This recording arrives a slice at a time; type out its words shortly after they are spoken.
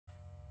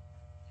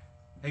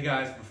Hey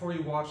guys, before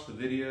you watch the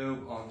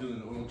video on doing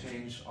the oil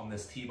change on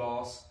this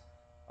T-Boss,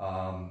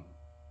 I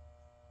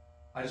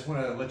just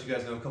want to let you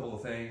guys know a couple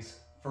of things.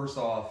 First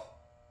off,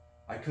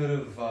 I could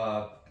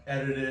have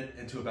edited it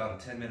into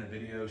about a 10-minute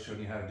video showing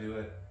you how to do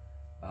it,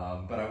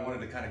 but I wanted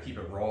to kind of keep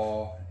it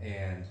raw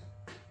and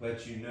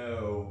let you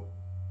know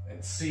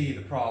and see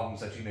the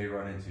problems that you may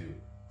run into.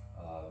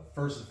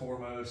 First and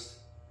foremost,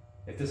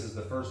 if this is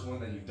the first one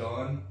that you've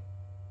done,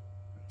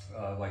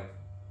 like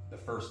the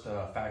first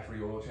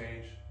factory oil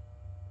change,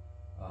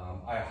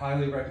 I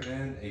highly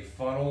recommend a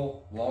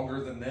funnel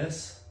longer than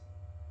this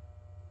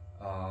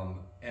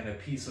and a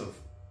piece of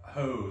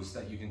hose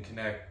that you can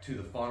connect to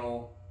the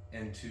funnel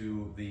and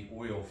to the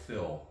oil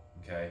fill,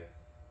 okay?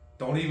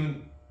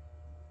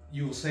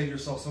 You will save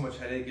yourself so much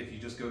headache if you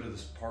just go to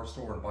this parts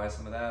store and buy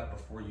some of that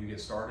before you get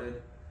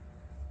started.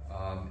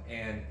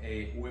 And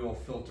a oil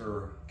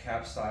filter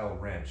cap style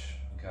wrench,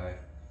 okay?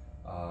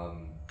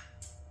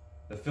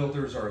 The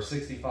filters are a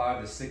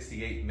 65 to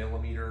 68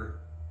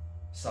 millimeter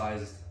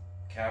sized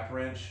cap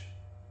wrench.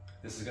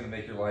 This is going to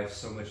make your life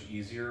so much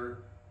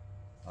easier.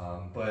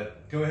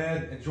 But go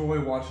ahead,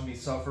 enjoy watching me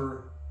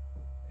suffer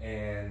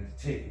and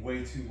take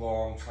way too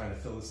long trying to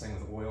fill this thing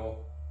with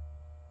oil.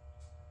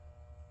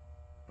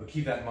 But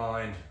keep that in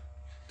mind,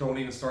 don't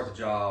even start the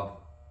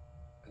job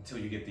until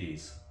you get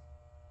these.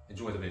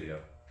 Enjoy the video.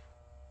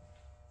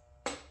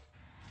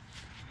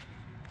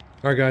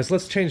 Alright guys,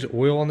 let's change the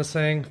oil on this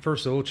thing.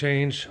 First oil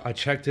change, I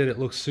checked it, it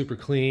looks super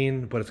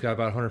clean, but it's got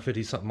about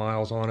 150 something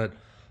miles on it.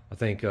 I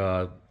think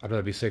I'd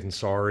rather be safe than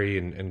sorry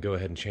and go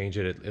ahead and change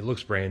it. It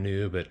looks brand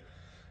new, but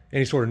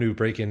any sort of new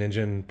break-in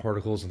engine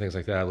particles and things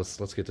like that,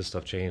 let's get this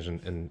stuff changed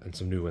and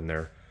some new in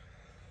there.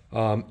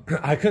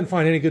 I couldn't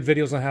find any good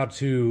videos on how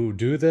to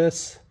do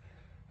this.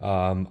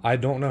 I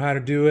don't know how to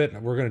do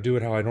it. We're going to do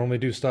it how I normally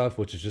do stuff,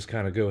 which is just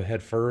kind of go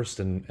head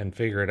first and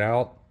figure it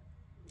out.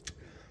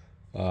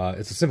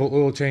 It's a simple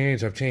oil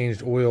change. I've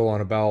changed oil on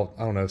about,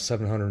 I don't know,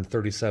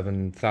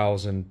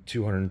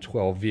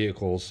 737,212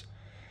 vehicles,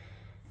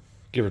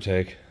 give or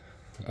take.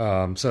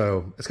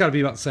 So it's got to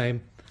be about the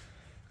same.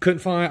 I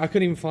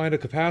couldn't even find a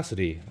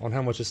capacity on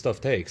how much this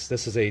stuff takes.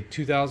 This is a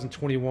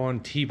 2021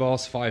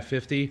 T-Boss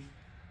 550.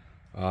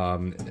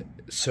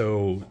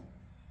 So,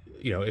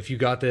 you know, if you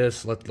got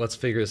this, let's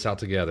figure this out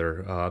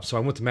together. So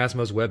I went to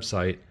Massimo's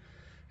website,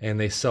 and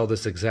they sell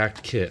this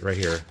exact kit right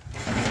here.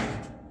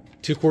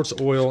 2 quarts of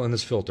oil and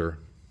this filter,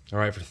 all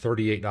right, for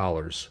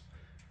 $38.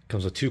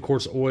 Comes with 2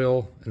 quarts of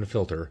oil and a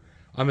filter.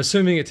 I'm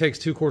assuming it takes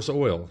 2 quarts of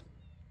oil,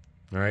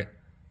 all right?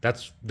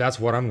 That's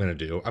what I'm going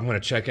to do. I'm going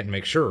to check it and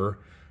make sure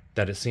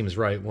that it seems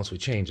right once we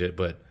change it,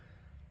 but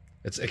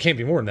it can't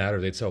be more than that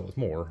or they'd sell it with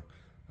more.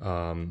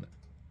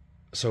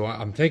 So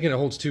I'm thinking it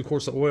holds 2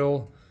 quarts of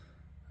oil.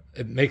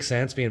 It makes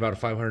sense being about a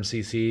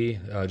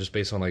 500cc, just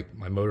based on like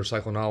my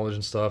motorcycle knowledge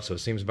and stuff, so it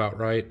seems about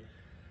right.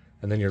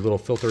 And then your little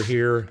filter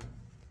here.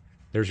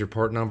 There's your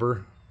part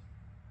number.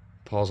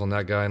 Pause on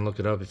that guy and look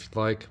it up if you'd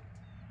like.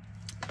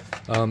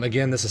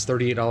 Again, this is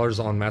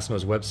 $38 on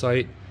Massimo's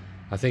website.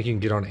 I think you can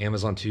get on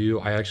Amazon too.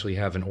 I actually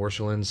have an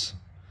Orchland's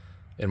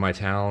in my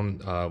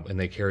town, and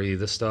they carry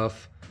this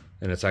stuff,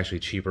 and it's actually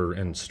cheaper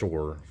in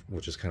store,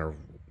 which is kind of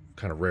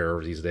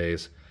rare these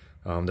days.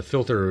 The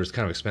filter is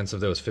kind of expensive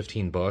though; it's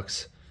 15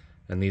 bucks,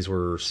 and these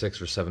were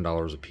 $6 or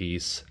 $7 a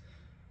piece.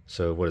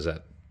 So what is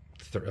that?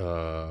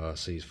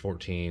 See,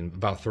 14,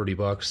 about 30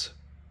 bucks.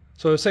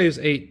 So it saves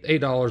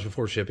 $8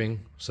 before shipping.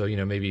 So, you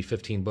know, maybe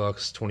 15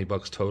 bucks, 20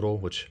 bucks total,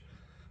 which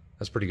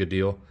that's a pretty good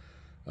deal.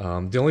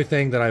 The only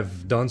thing that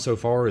I've done so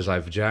far is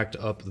I've jacked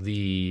up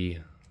the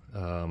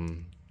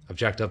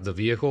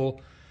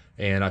vehicle,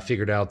 and I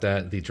figured out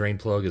that the drain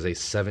plug is a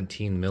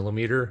 17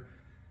 millimeter,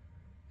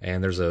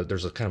 and there's a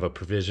kind of a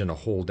provision, a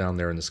hole down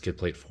there in the skid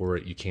plate for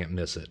it. You can't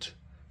miss it.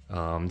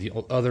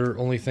 The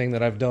only thing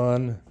that I've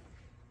done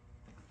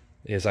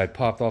is I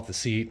popped off the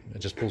seat. It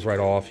just pulls right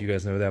off. You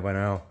guys know that by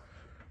now.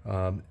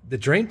 The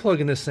drain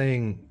plug in this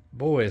thing,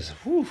 boys,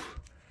 whew,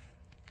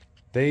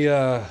 they,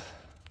 I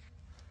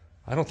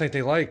don't think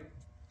they like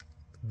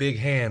big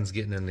hands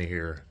getting into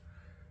here.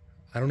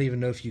 I don't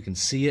even know if you can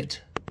see it.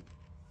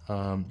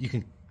 You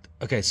can,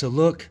 okay, so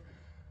look,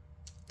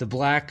 the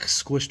black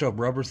squished up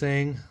rubber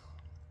thing,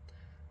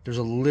 there's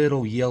a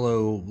little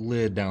yellow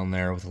lid down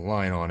there with a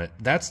line on it.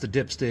 That's the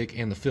dipstick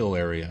and the fill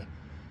area.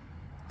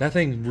 That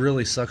thing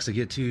really sucks to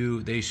get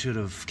to. They should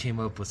have came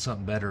up with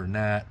something better than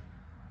that.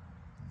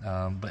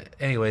 But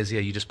anyways, yeah,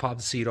 you just pop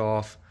the seat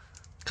off,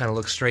 kind of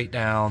look straight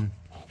down,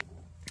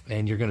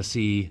 and you're going to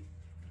see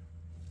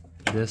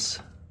this,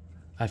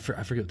 I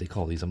forget what they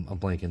call these, I'm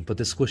blanking, but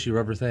this squishy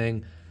rubber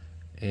thing,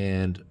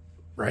 and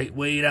right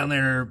way down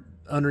there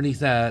underneath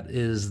that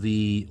is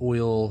the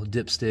oil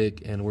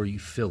dipstick and where you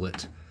fill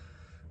it.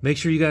 Make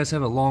sure you guys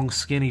have a long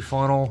skinny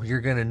funnel,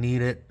 you're going to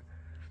need it.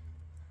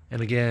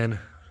 And again,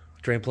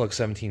 drain plug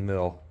 17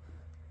 mil.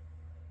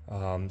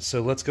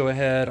 So let's go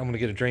ahead, I'm going to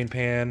get a drain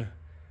pan,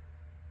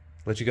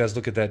 let you guys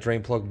look at that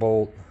drain plug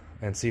bolt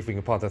and see if we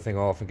can pop that thing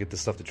off and get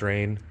this stuff to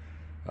drain.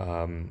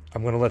 I'm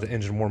going to let the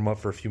engine warm up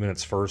for a few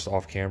minutes first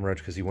off camera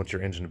because you want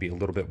your engine to be a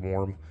little bit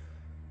warm.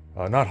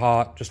 Not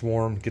hot, just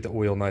warm. Get the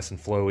oil nice and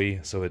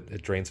flowy so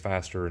it drains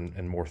faster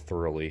and more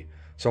thoroughly.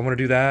 So I'm going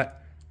to do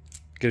that,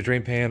 get a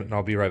drain pan, and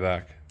I'll be right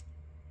back.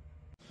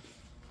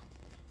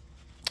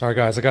 Alright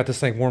guys, I got this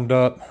thing warmed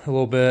up a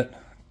little bit.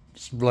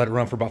 Just let it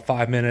run for about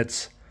 5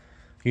 minutes.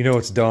 You know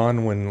it's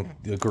done when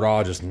the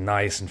garage is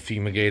nice and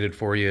fumigated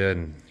for you,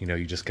 and you know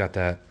you just got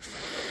that.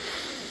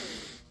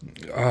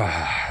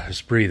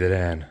 Just breathe it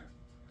in.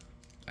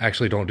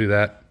 Actually, don't do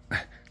that.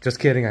 Just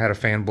kidding, I had a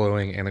fan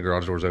blowing and the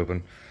garage door's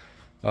open.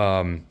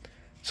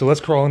 So let's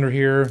crawl under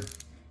here.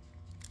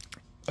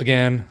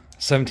 Again,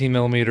 17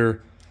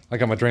 millimeter. I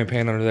got my drain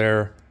pan under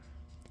there.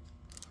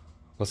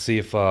 Let's see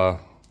if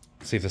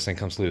this thing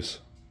comes loose.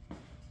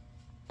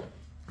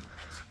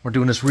 We're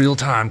doing this real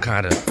time,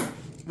 kind of.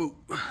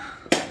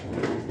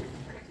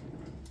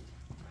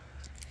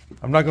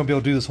 I'm not going to be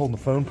able to do this holding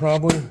the phone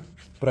probably,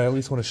 but I at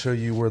least want to show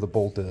you where the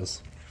bolt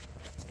is.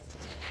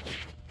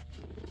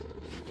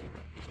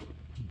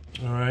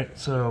 Alright,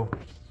 so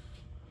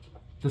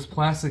this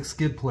plastic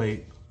skid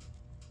plate,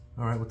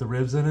 alright, with the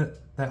ribs in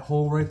it, that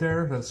hole right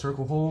there, that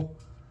circle hole,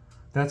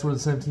 that's where the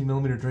 17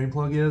 millimeter drain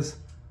plug is.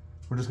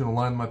 We're just going to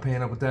line my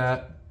pan up with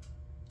that,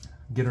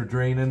 get her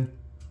draining,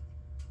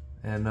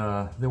 and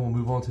then we'll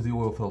move on to the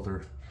oil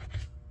filter.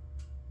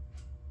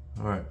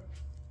 Alright,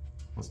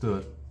 let's do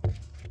it.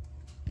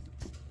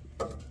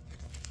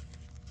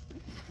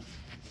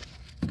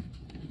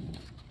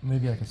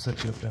 Maybe I can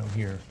set you up down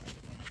here.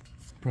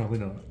 Probably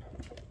not.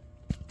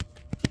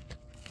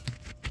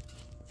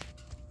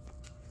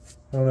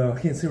 I don't know, I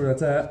can't see where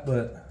that's at,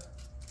 but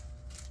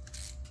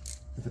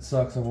if it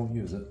sucks, I won't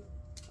use it.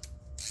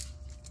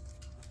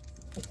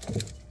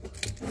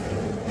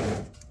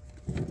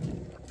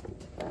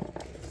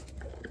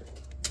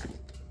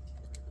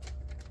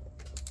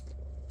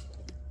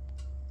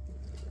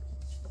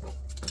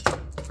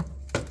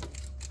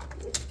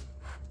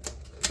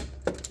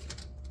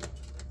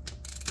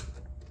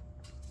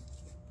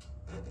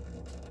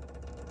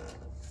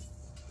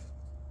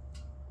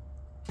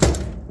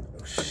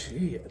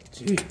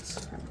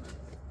 Jeez.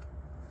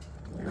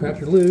 Cracked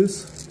her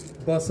loose.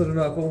 Busted a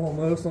knuckle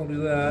almost. Don't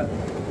do that.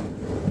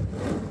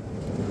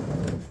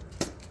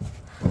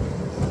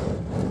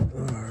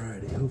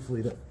 Alrighty.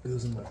 Hopefully that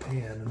goes in my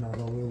pan and not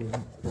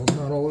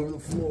all over the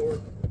floor.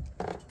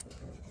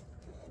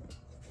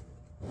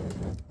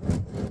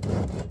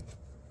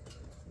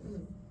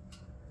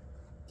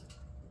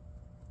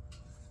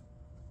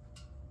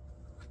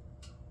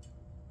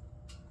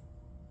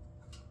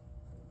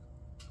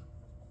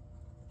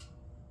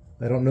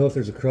 I don't know if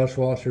there's a crush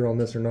washer on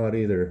this or not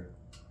either.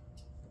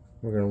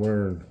 We're going to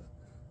learn.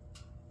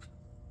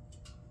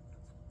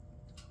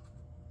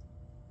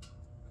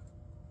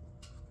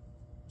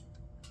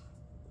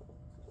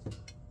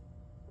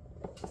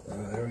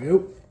 There we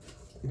go.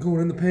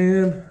 Going in the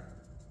pan.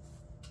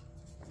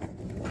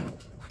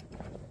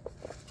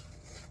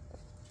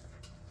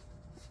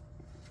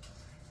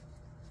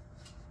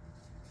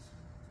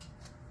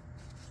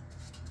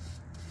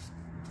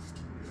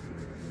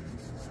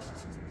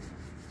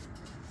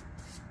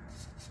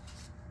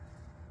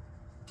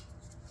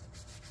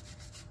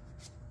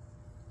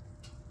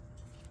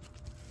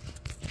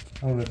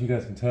 I don't know if you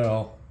guys can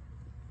tell.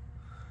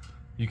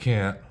 You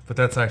can't, but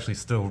that's actually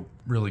still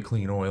really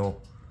clean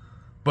oil.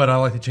 But I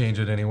like to change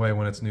it anyway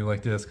when it's new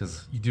like this,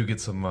 because you do get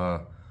some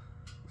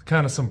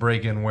kind of some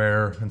break-in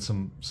wear and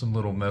some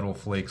little metal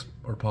flakes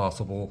are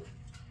possible.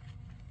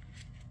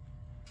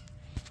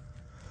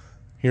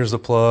 Here's the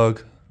plug.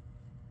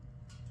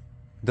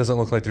 It doesn't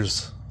look like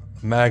there's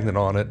a magnet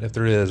on it. If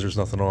there is, there's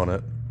nothing on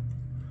it.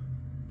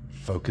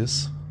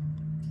 Focus.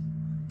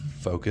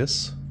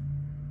 Focus.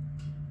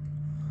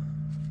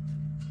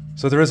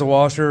 So there is a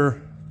washer.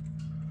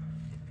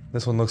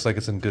 This one looks like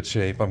it's in good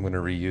shape. I'm going to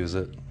reuse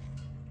it.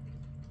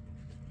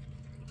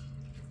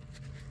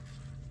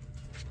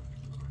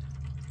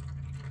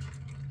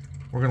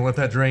 We're going to let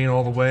that drain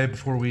all the way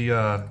before we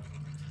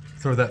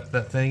throw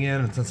that thing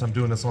in. And since I'm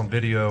doing this on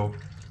video,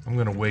 I'm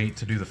going to wait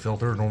to do the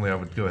filter. Normally I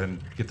would go ahead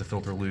and get the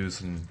filter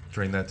loose and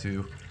drain that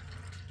too.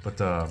 But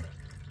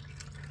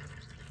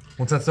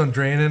once that's done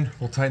draining,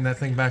 we'll tighten that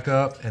thing back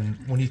up. And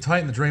when you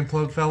tighten the drain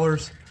plug,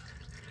 fellers,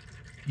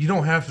 you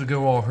don't have to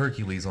go all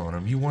Hercules on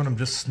them. You want them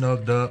just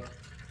snugged up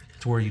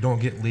to where you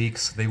don't get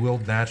leaks. They will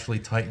naturally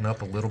tighten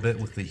up a little bit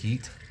with the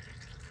heat.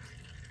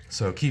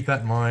 So keep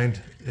that in mind.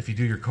 If you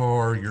do your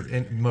car, your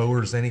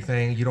mowers,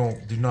 anything,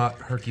 do not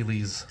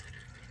Hercules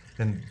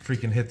and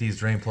freaking hit these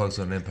drain plugs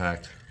on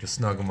impact. Just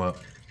snug them up.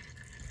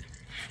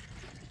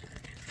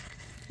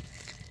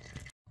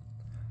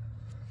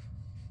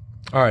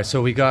 Alright,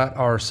 so we got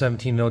our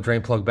 17 mil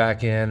drain plug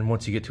back in.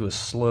 Once you get to a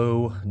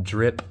slow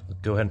drip,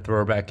 go ahead and throw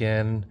her back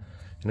in.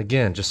 And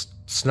again, just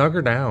snug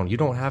her down. You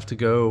don't have to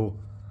go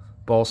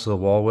balls to the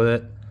wall with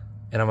it.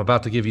 And I'm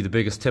about to give you the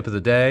biggest tip of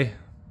the day.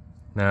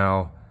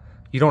 Now,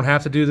 you don't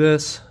have to do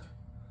this,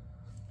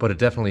 but it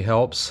definitely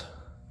helps.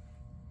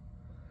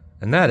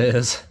 And that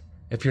is,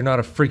 if you're not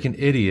a freaking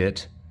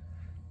idiot,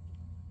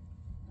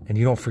 and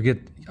you don't forget,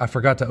 I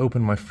forgot to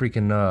open my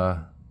freaking,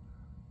 I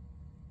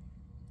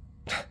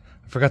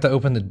forgot to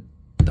open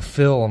the to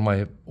fill on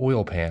my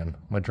oil pan,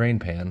 my drain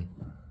pan.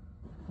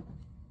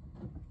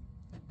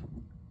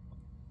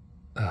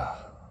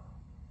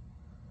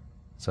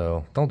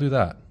 So don't do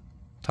that.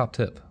 Top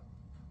tip.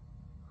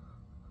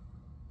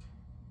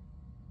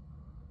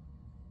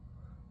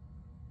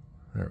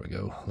 There we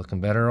go.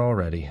 Looking better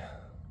already.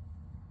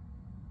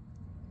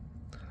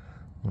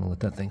 I'm gonna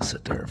let that thing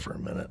sit there for a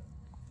minute.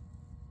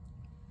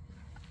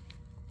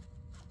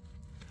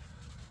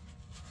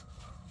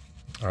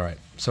 All right,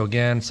 so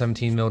again,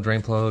 17 mil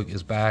drain plug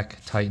is back,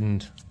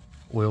 tightened,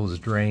 oil is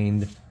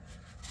drained.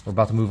 We're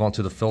about to move on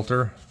to the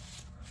filter,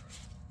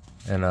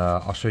 and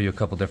I'll show you a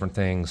couple different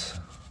things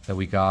that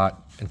we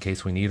got in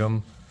case we need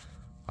them.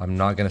 I'm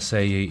not gonna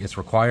say it's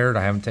required.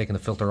 I haven't taken the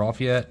filter off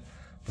yet,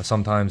 but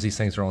sometimes these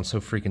things are on so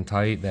freaking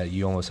tight that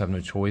you almost have no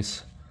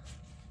choice.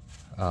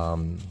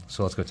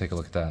 So let's go take a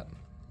look at that.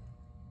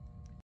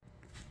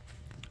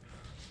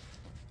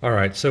 All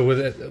right, so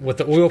with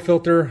the oil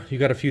filter, you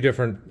got a few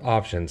different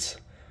options.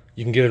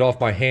 You can get it off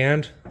by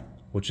hand,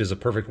 which is a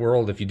perfect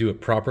world. If you do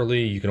it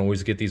properly, you can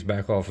always get these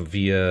back off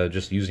via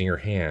just using your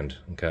hand,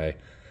 okay?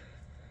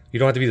 You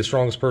don't have to be the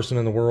strongest person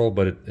in the world,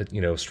 but you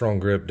know, strong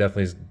grip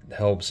definitely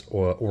helps,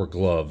 or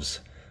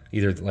gloves.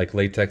 Either like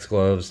latex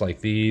gloves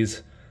like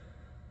these,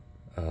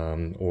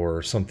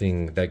 or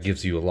something that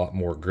gives you a lot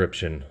more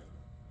gription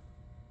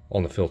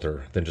on the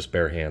filter than just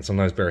bare hand.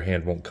 Sometimes bare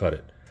hand won't cut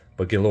it,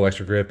 but get a little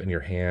extra grip and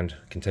your hand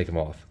can take them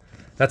off.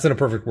 That's in a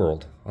perfect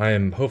world. I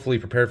am hopefully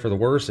prepared for the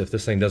worst if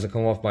this thing doesn't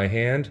come off by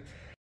hand.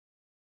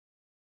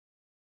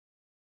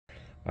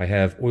 I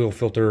have oil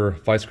filter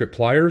vice grip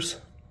pliers.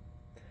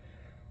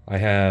 I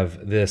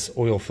have this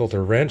oil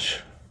filter wrench.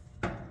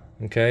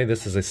 Okay,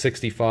 this is a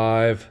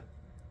 65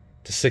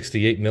 to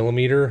 68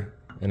 millimeter,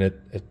 and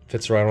it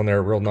fits right on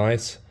there real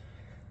nice.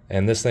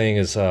 And this thing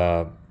is, you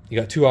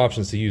got two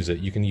options to use it.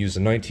 You can use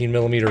a 19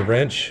 millimeter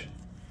wrench.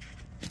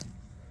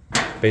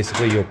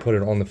 Basically, you'll put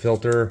it on the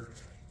filter,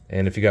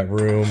 and if you got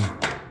room,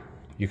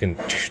 you can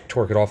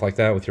torque it off like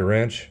that with your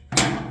wrench.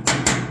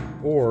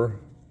 Or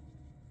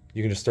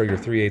you can just throw your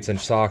 3/8 inch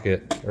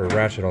socket or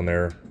ratchet on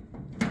there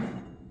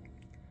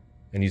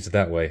and use it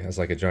that way as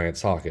like a giant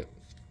socket.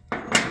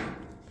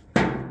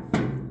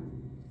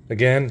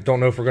 Again, don't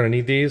know if we're going to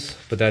need these,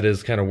 but that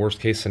is kind of worst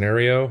case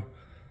scenario.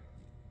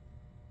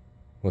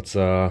 Let's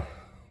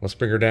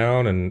bring her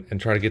down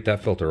and try to get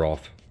that filter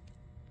off.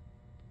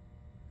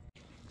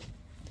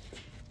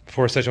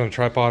 Before I set you on the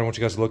tripod, I want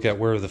you guys to look at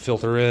where the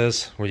filter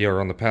is, where you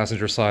are on the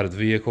passenger side of the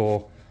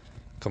vehicle.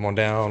 Come on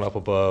down up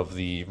above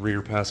the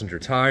rear passenger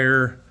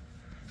tire.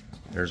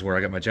 There's where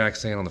I got my jack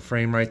stand on the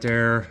frame right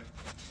there.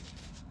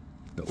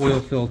 The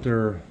oil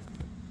filter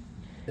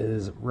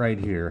is right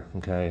here,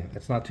 okay?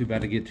 It's not too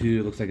bad to get to.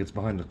 It looks like it's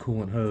behind the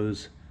coolant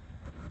hose.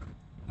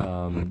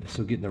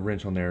 So getting the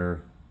wrench on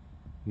there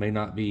we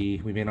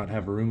may not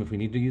have room if we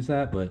need to use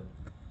that, but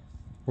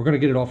we're gonna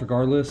get it off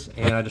regardless.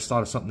 And I just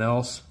thought of something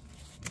else.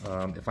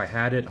 If I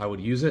had it, I would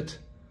use it.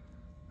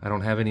 I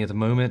don't have any at the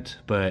moment,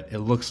 but it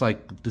looks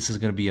like this is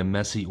gonna be a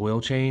messy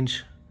oil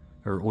change,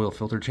 or oil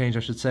filter change, I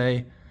should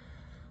say.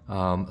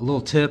 A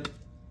little tip,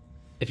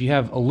 if you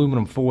have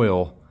aluminum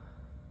foil,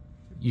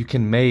 you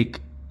can make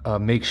a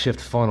makeshift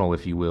funnel,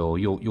 if you will.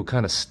 You'll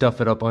kind of stuff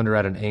it up under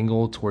at an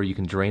angle to where you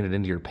can drain it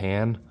into your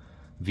pan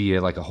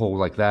via like a hole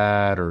like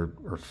that,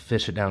 or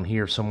fish it down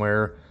here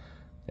somewhere,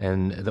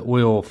 and the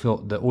oil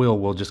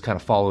will just kind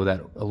of follow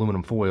that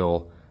aluminum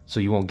foil, so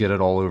you won't get it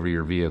all over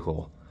your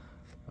vehicle.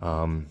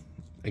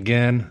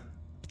 Again,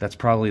 that's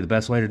probably the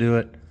best way to do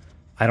it.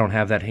 I don't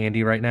have that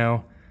handy right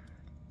now,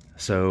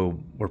 so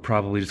we're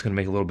probably just going to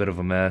make a little bit of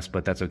a mess,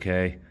 but that's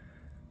okay.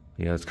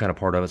 You know, it's kind of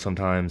part of it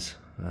sometimes.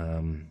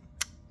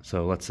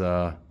 So let's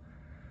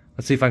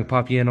see if I can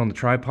pop you in on the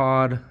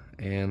tripod,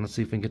 and let's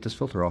see if we can get this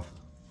filter off.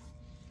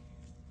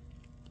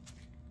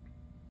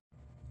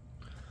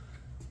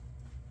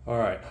 All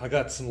right, I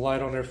got some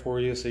light on there for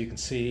you so you can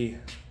see.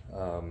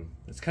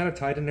 It's kind of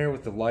tight in there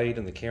with the light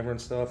and the camera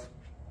and stuff,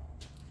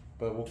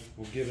 but we'll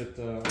give it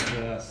a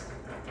best.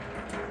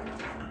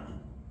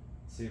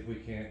 See if we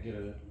can't get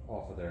it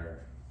off of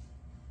there.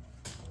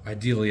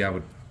 Ideally, I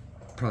would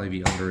probably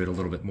be under it a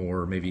little bit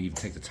more, maybe even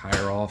take the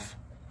tire off,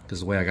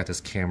 because the way I got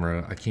this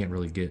camera, I can't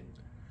really get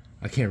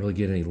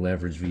any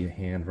leverage via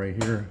hand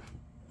right here.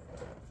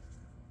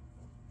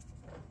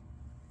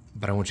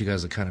 But I want you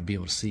guys to kind of be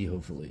able to see,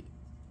 hopefully.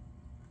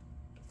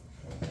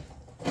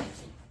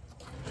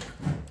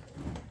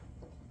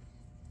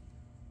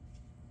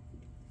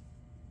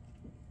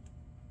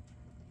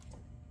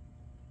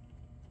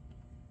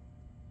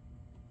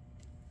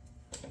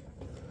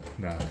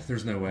 Nah,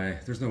 there's no way.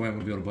 There's no way I'm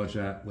gonna be able to budge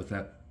that with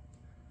that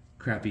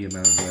crappy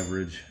amount of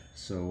leverage.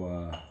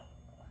 So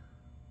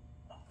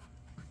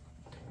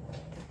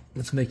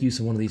let's make use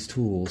of one of these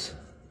tools.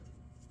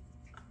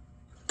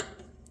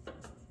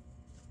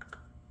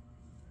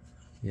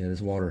 Yeah,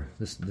 this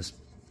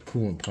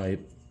coolant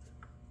pipe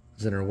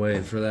is in our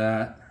way for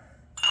that.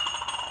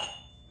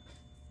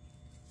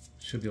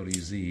 Should be able to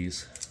use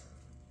these,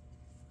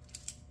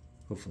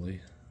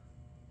 hopefully.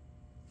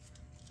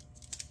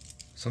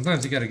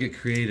 Sometimes you got to get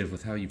creative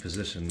with how you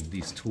position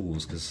these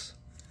tools, because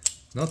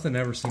nothing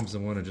ever seems to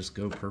want to just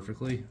go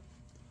perfectly.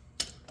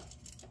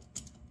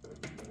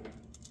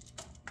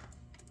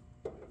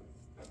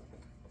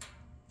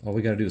 All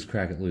we got to do is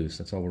crack it loose.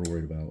 That's all we're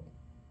worried about.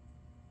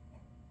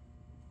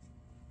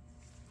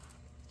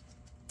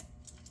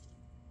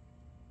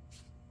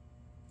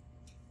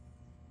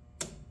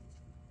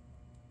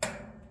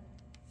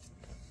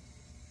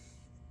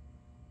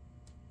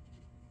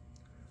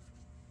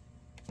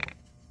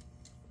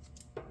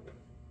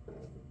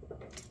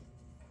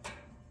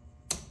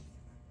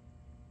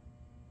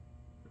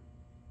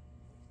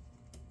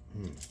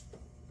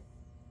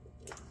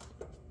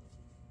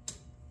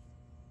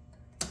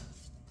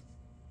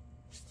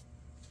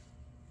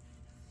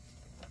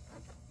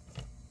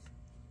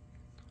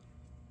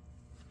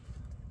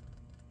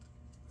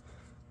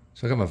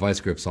 So I got my vice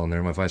grips on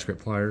there, my vice grip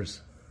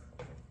pliers.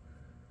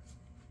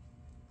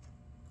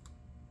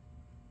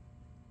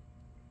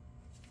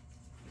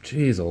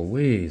 Jeez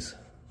Louise.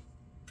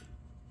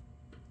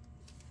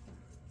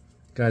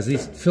 Guys,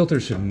 these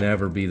filters should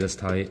never be this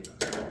tight.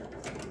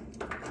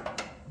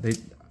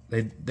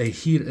 They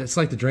heat, it's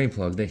like the drain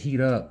plug. They heat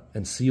up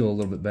and seal a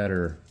little bit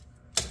better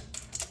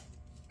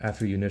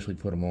after you initially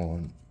put them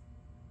on.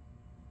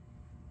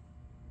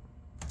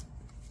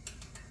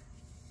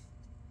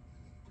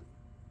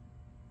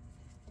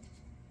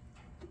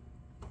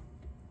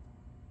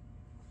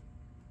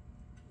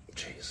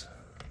 Jeez.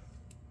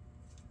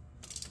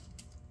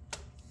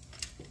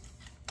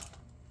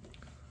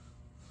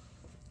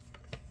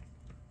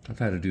 I've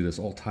had to do this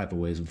all type of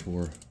ways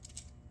before.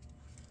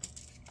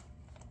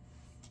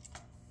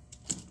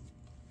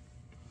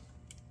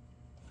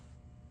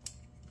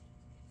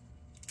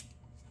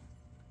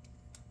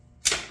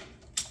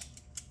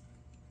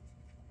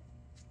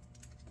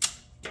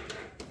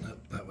 Nope,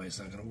 that way it's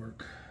not gonna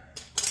work.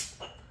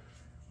 Are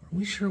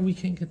we sure we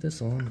can't get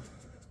this on?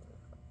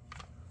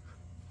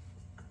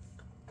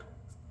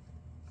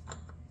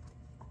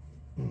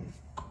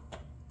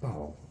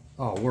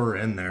 Oh, we're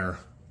in there.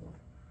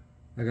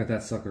 I got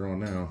that sucker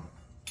on now.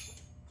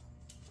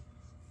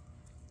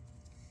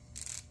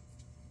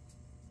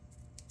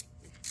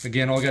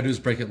 Again, all I gotta do is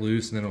break it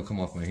loose and then it'll come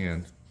off my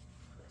hand.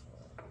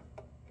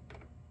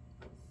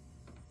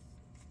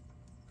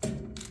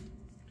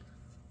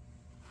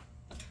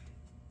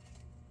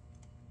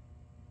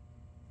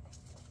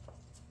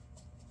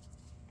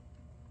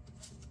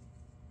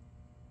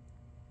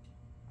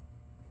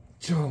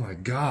 Oh my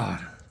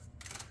God.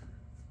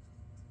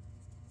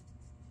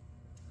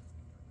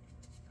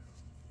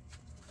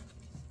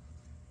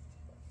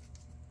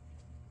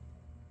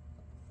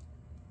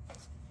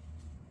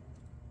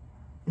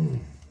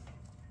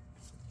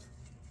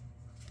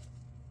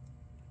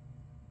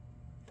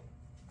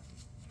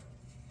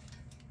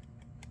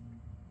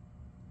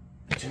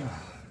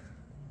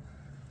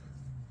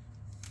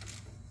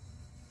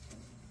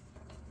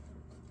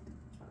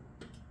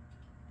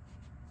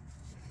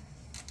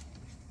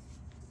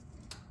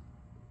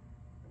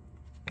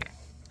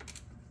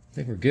 I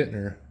think we're getting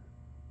her,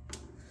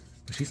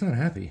 but she's not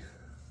happy.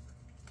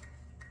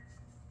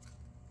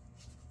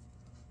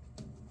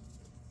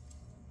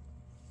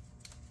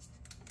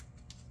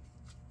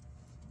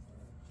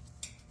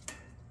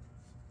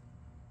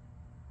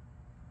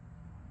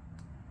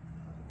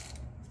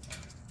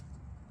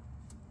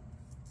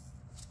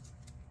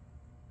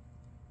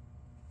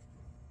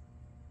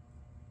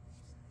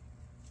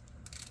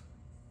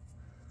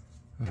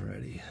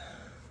 Alrighty.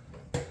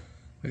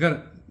 I got it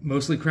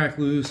mostly cracked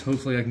loose.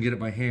 Hopefully I can get it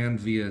by hand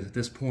via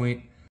this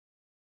point.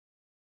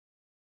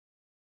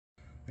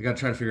 I gotta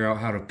try to figure out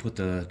how to put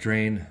the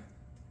drain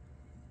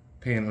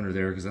pan under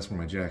there because that's where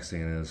my jack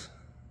stand is.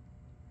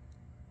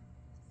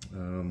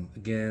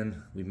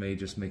 Again, we may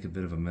just make a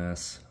bit of a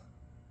mess.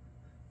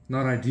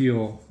 Not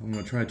ideal. I'm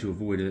gonna try to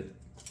avoid it.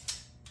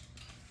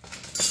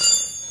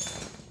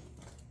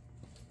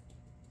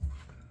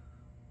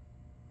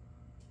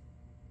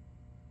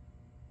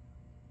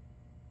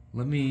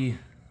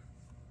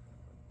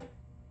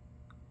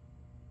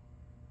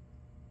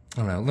 I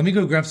don't know. Let me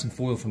go grab some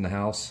foil from the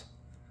house,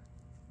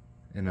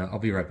 and I'll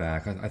be right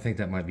back. I think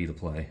that might be the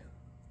play.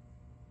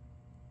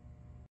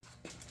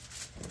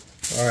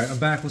 All right, I'm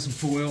back with some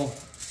foil.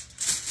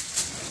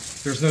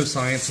 There's no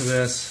science to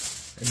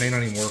this. It may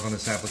not even work on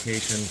this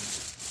application.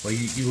 But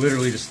you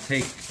literally just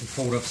take and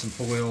fold up some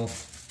foil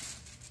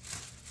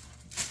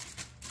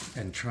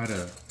and try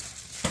to,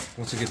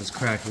 once you get this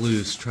crack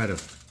loose, try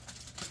to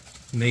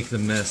make the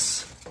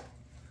mess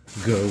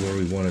go where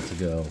we want it to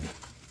go.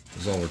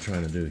 Is all we're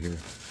trying to do here.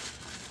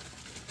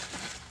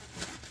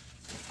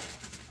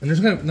 And there's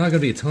not going to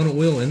be a ton of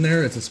oil in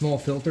there. It's a small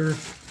filter.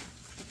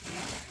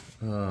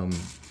 Let's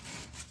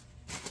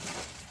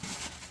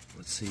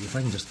see if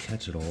I can just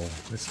catch it all. I'm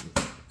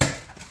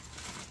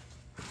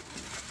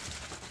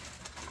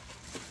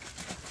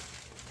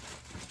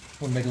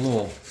going to make a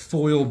little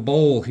foil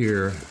bowl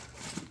here.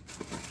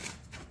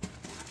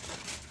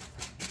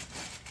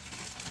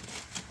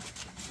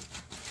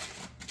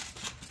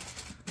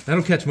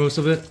 That'll catch most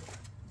of it.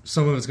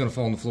 Some of it's going to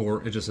fall on the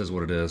floor. It just is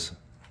what it is.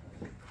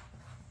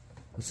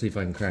 Let's see if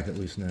I can crack it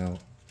loose now.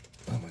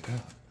 Oh my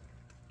god.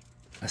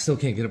 I still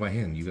can't get it by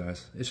hand, you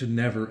guys. It should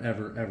never,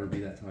 ever, ever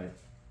be that tight.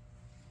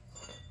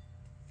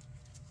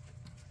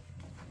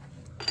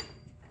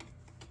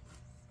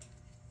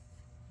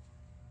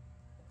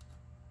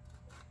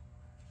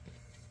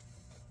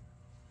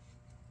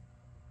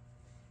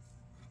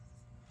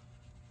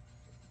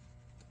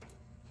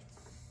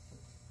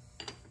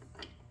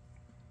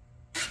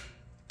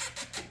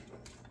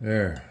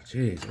 There,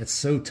 jeez, it's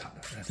so tight.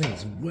 I think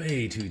it's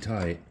way too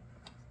tight.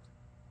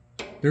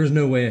 There's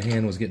no way a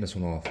hand was getting this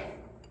one off.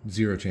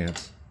 Zero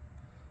chance.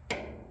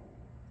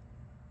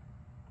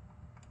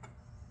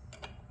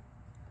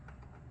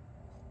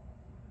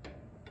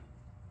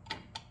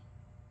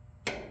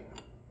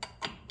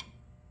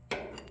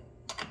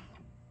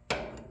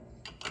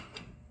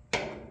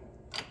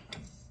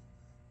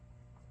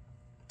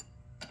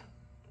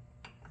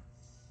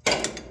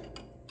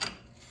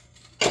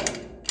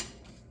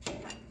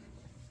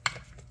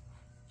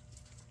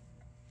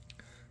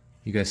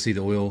 You guys see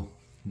the oil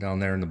down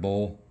there in the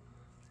bowl?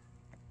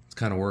 It's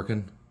kind of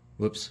working.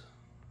 Whoops.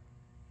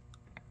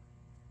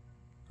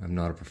 I'm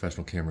not a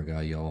professional camera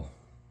guy, y'all.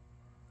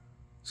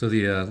 So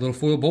the little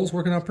foil bowl's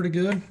working out pretty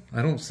good.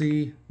 I don't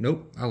see...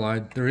 Nope, I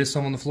lied. There is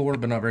some on the floor,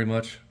 but not very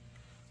much.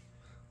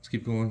 Let's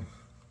keep going.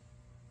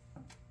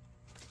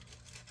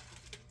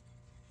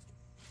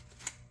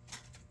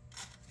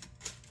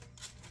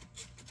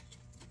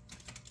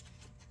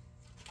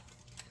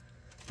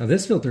 Now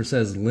this filter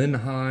says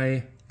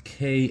Linhai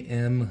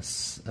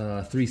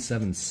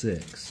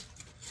KM376.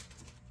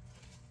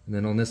 And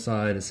then on this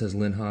side it says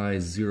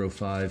Linhai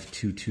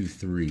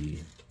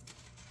 05223.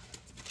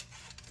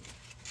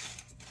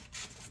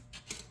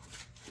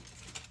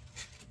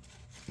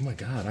 Oh my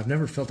god, I've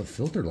never felt a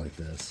filter like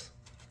this.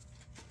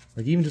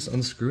 Like even just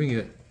unscrewing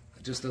it,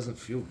 it just doesn't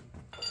feel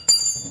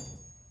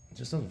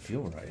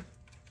right.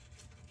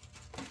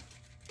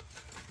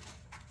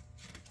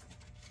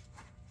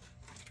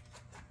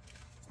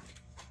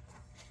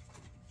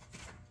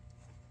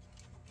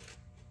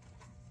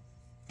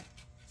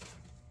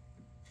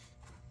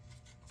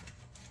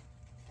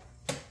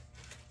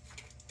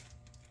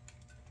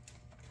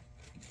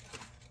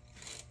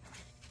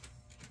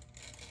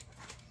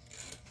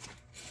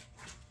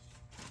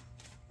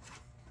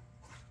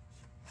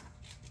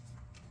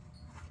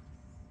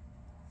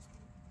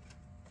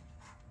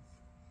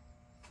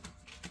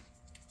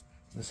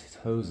 This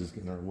hose is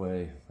getting in our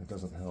way. That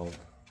doesn't help.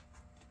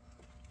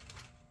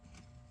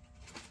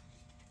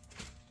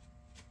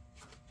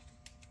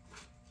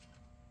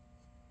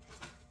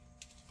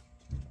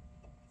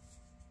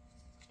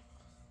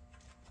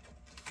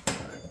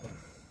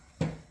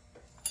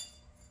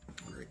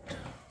 Great.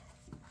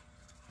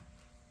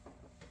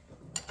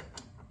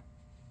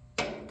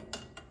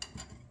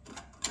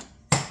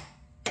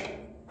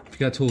 If you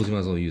got tools, you might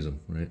as well use them,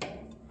 right?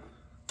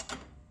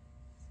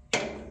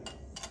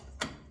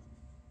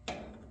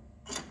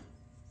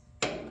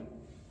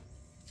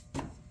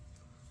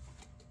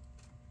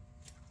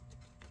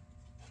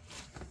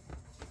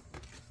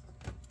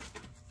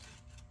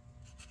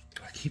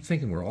 I keep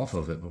thinking we're off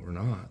of it, but we're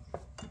not.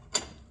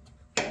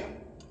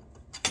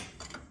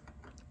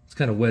 It's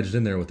kind of wedged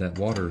in there with that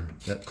water,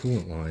 that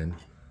coolant line.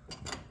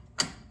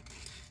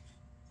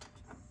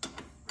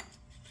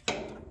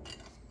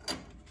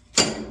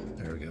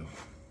 There we go.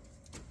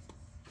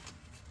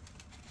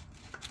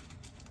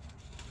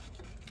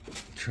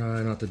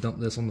 Try not to dump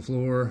this on the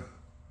floor.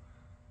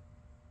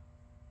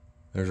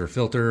 There's our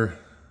filter.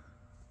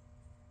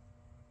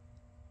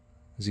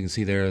 As you can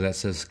see there, that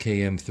says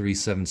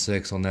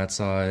KM376 on that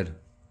side.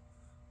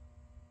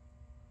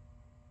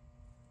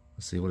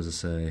 Let's see, what does it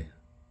say?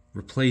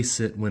 Replace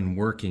it when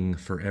working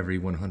for every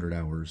 100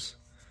 hours.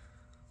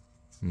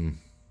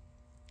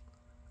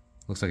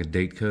 Looks like a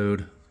date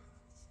code.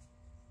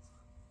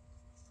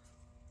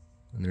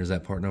 And there's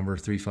that part number,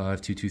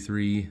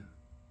 35223.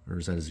 Or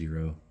is that a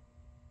 0?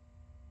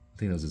 I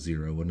think that was a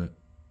 0, wasn't it?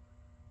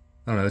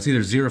 I don't know, it's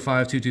either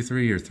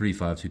 05223 or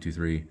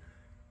 35223.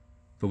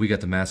 But we got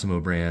the Massimo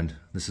brand.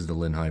 This is the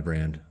Linhai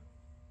brand.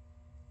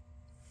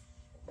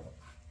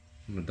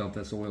 I'm gonna dump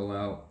this oil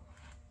out.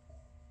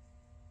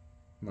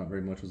 Not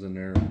very much was in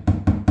there.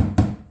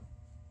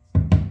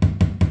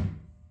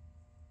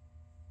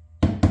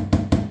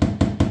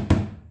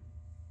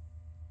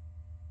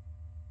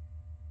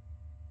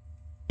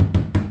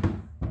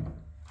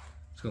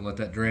 Just gonna let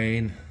that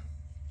drain.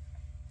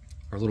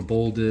 Our little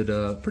bowl did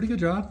a pretty good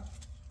job.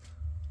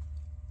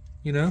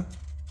 You know,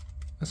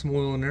 got some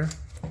oil in there.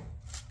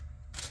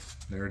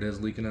 There it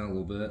is, leaking out a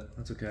little bit.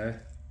 That's okay.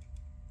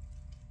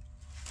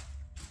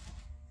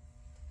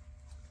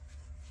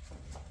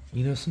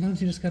 You know, sometimes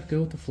you just gotta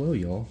go with the flow,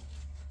 y'all.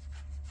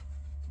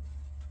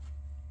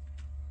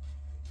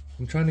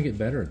 I'm trying to get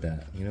better at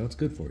that. You know, it's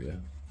good for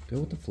you. Go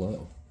with the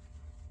flow.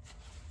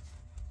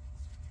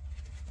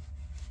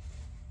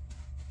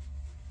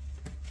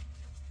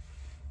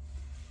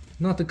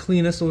 Not the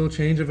cleanest oil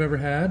change I've ever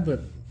had,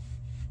 but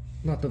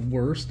not the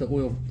worst. The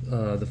oil,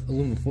 the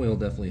aluminum foil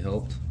definitely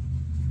helped.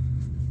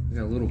 I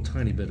got a little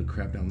tiny bit of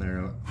crap down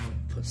there. I'll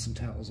put some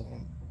towels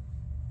on.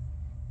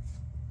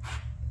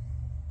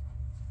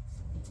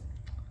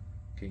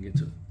 Can't get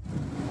to it.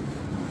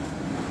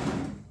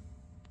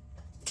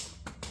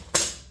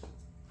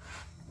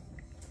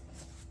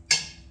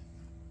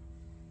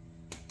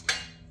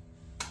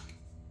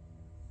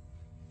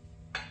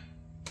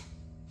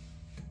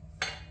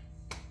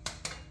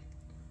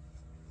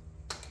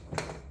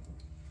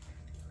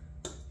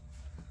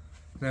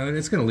 Now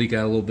it's going to leak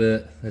out a little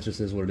bit. That just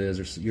is what it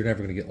is. You're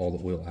never going to get all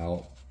the oil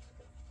out.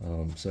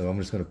 So I'm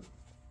just going to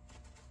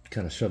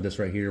kind of shove this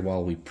right here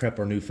while we prep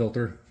our new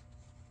filter.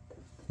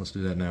 Let's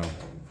do that now.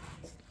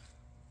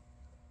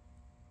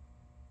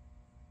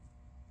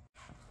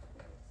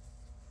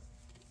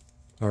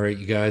 All right,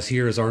 you guys,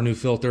 here is our new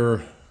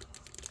filter.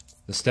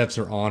 The steps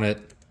are on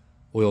it.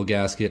 Oil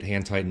gasket,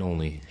 hand tighten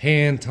only.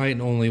 Hand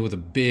tighten only with a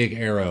big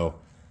arrow.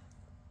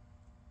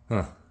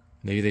 Huh,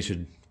 maybe they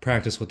should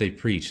practice what they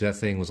preach. That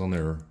thing was on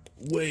there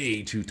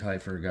way too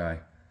tight for a guy.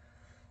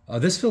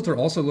 This filter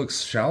also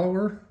looks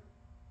shallower.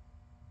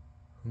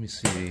 Let me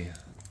see.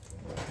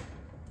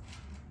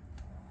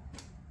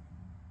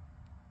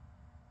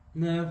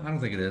 No, I don't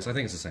think it is. I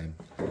think it's the same.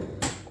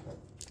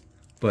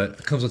 But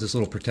it comes with this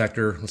little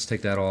protector. Let's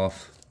take that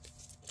off.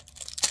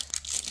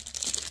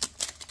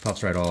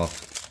 Pops right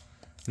off.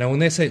 Now when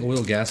they say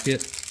oil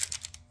gasket,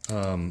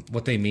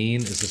 what they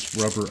mean is this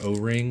rubber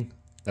O-ring.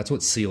 That's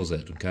what seals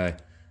it, okay?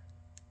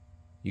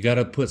 You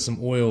gotta put some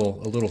oil,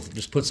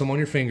 just put some on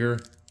your finger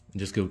and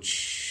just go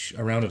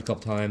around it a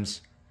couple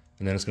times,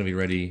 and then it's gonna be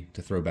ready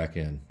to throw back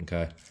in,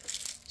 okay?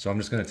 So I'm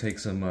just gonna take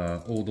some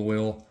old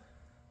oil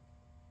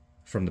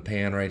from the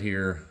pan right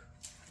here.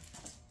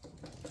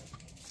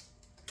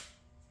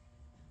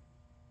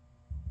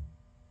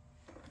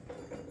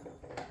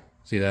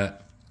 See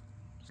that?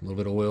 Just a little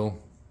bit of oil.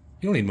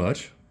 You don't need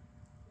much.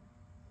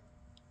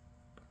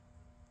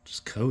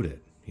 Just coat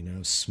it, you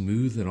know,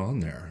 smooth it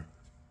on there.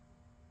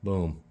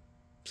 Boom.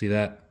 See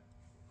that?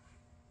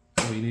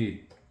 That's all you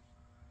need.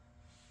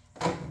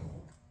 I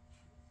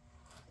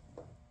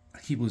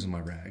keep losing my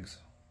rags.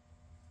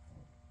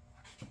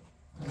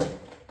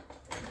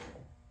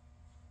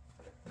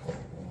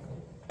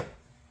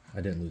 I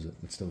didn't lose it.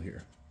 It's still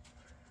here.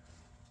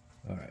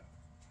 All right.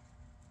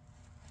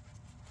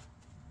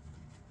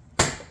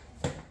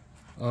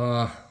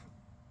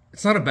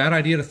 It's not a bad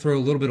idea to throw a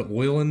little bit of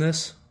oil in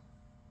this.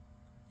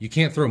 You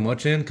can't throw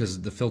much in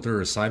because the filter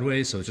is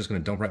sideways, so it's just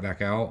going to dump right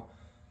back out.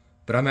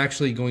 But I'm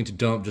actually going to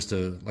dump just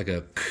like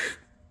a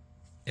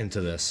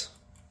into this.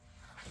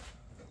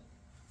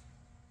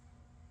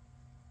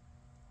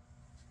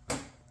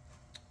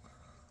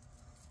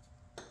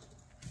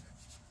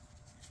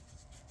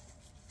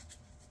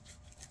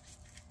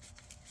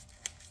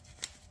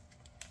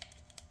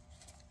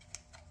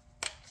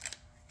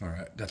 All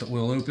right, got the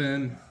oil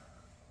open.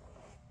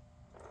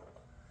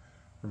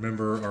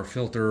 Remember, our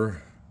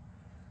filter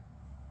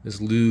is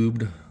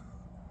lubed.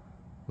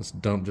 Let's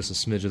dump just a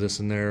smidge of this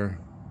in there.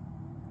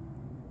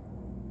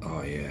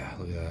 Oh yeah,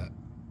 look at that.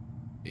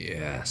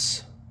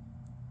 Yes.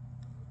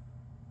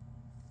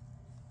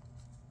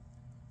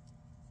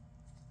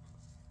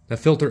 That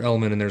filter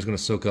element in there is going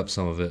to soak up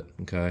some of it,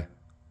 okay?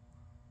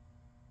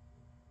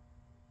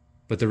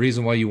 But the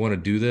reason why you want to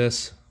do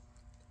this,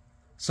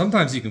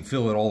 sometimes you can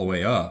fill it all the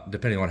way up,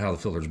 depending on how the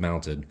filter is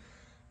mounted.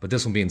 But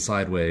this one being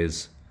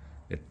sideways,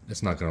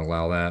 it's not going to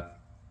allow that.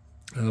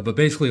 But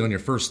basically, on your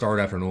first start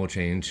after an oil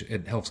change,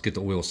 it helps get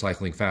the oil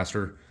cycling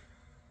faster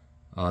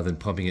than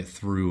pumping it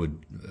through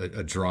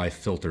a dry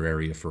filter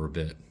area for a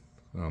bit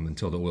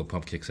until the oil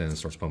pump kicks in and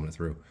starts pumping it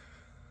through.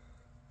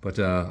 But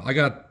I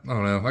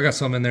got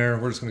some in there.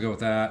 We're just going to go with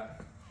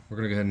that. We're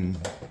going to go ahead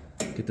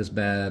and get this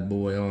bad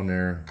boy on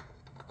there.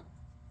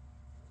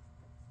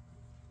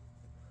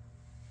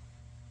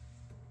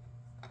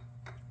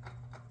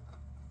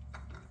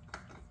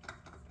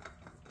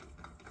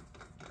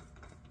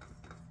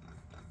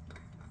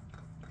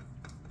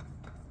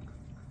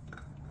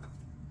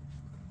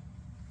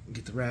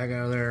 Get the rag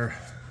out of there.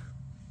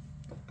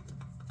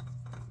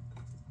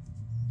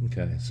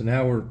 Okay, so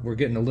now we're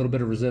getting a little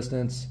bit of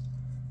resistance.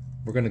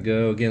 We're gonna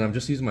go again. I'm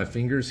just using my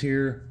fingers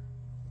here.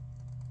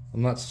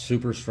 I'm not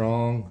super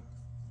strong,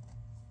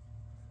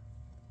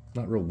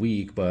 not real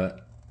weak,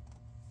 but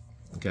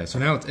okay. So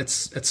now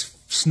it's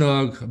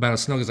snug, about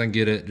as snug as I can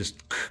get it.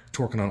 Just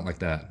torquing on it like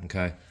that.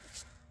 Okay.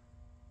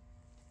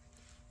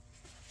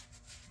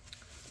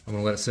 I'm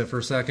gonna let it sit for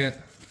a second,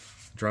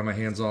 dry my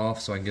hands off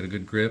so I can get a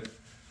good grip.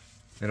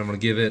 And I'm going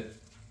to give it,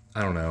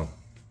 I don't know.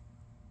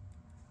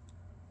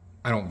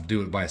 I don't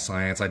do it by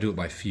science. I do it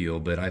by feel.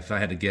 But if I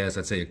had to guess,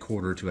 I'd say a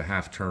quarter to a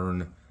half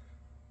turn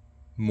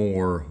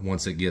more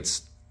once it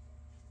gets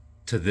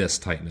to this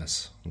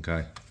tightness.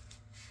 Okay.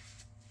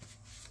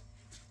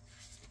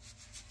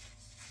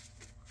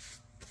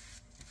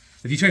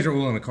 If you change your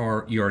oil in a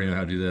car, you already know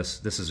how to do this.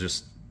 This is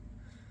just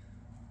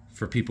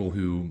for people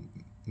who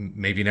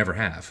maybe never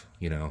have,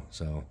 you know.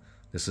 So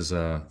this is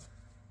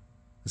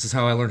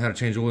how I learned how to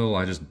change oil.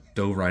 I just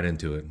dove right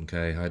into it,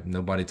 okay?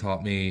 Nobody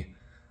taught me.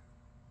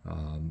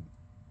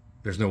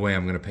 There's no way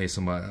I'm going to pay a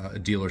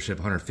dealership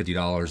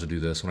 $150 to do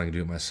this when I can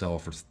do it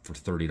myself for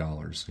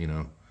 $30, you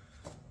know?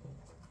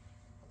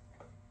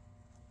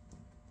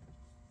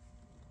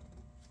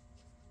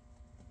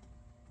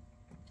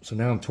 So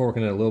now I'm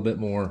torquing it a little bit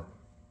more.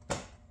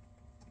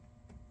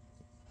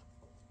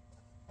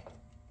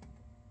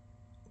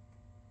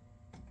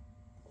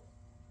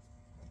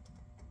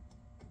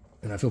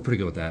 And I feel pretty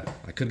good with that.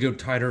 I could go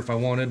tighter if I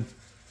wanted,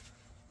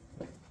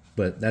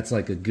 but that's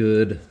like a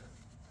good,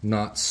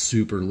 not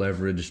super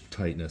leveraged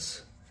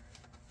tightness.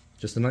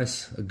 Just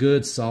a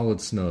good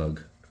solid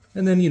snug.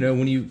 And then, you know,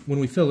 when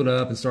we fill it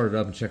up and start it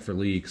up and check for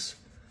leaks,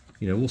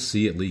 you know, we'll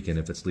see it leaking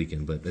if it's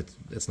leaking, but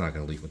it's not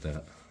going to leak with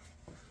that.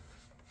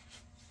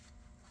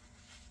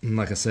 And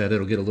like I said,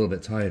 it'll get a little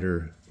bit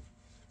tighter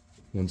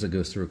once it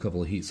goes through a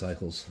couple of heat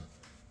cycles.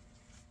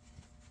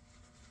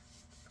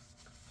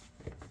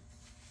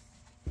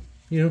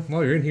 You know,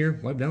 while you're in here,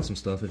 wipe down some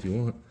stuff if you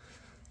want.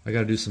 I got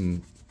to do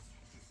some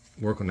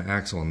work on the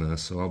axle on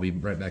this, so I'll be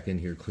right back in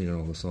here cleaning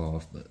all this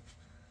off. But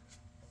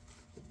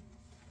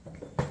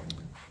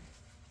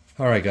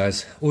all right,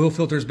 guys, oil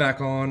filter's back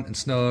on and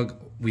snug.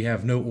 We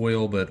have no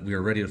oil, but we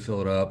are ready to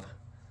fill it up.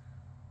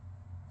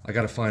 I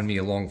got to find me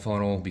a long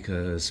funnel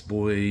because,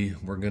 boy,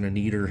 we're going to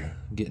need her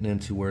getting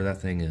into where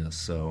that thing is.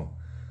 So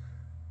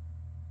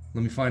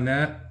let me find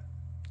that,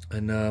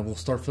 and we'll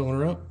start filling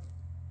her up.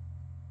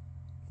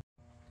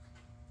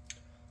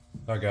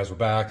 All right, guys, we're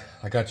back.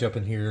 I got you up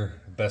in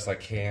here the best I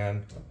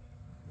can.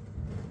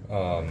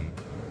 I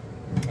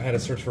had to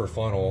search for a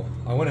funnel.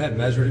 I went ahead and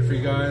measured it for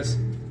you guys.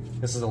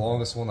 This is the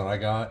longest one that I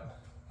got.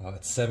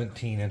 It's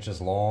 17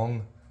 inches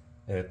long.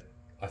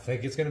 I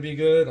think it's going to be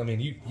good. I mean,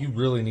 you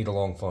really need a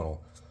long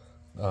funnel.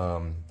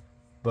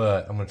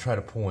 But I'm going to try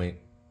to point.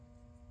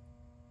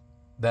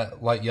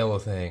 That light yellow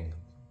thing,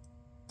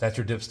 that's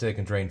your dipstick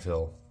and drain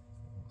fill,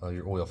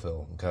 your oil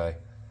fill, okay?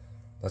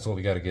 That's what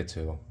we got to get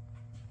to.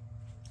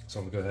 So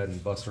I'm going to go ahead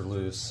and bust her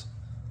loose.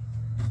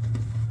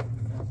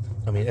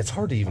 I mean, it's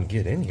hard to even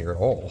get in here at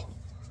all.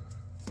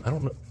 I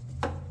don't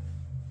know.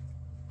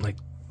 Like,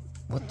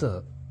 what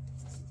the?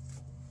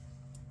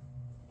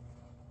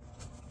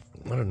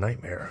 What a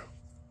nightmare.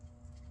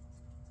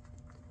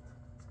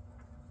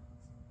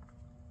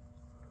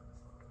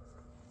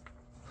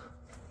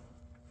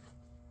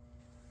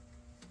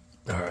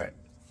 All right.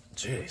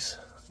 Jeez.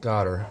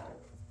 Got her.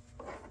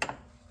 I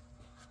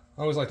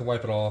always like to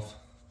wipe it off.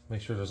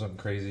 Make sure there's nothing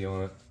crazy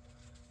on it.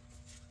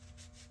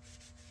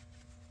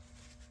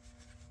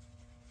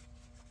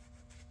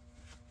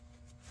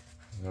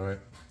 All right.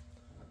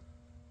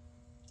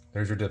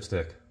 There's your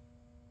dipstick.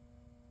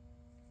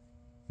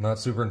 Not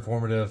super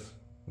informative,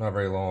 not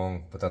very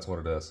long, but that's what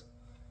it is.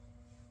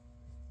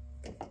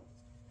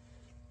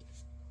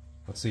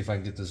 Let's see if I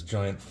can get this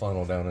giant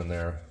funnel down in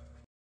there.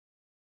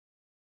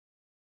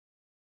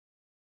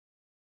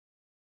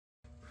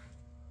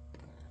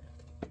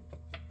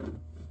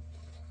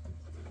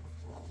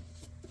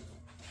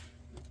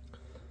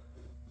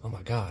 Oh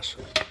my gosh,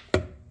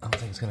 I don't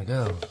think it's gonna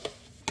go.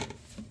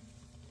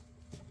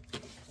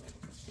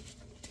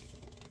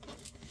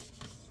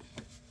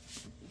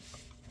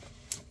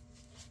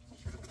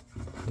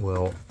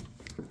 Well,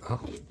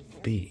 I'll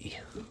be.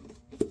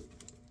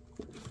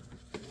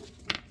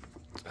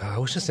 I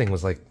wish this thing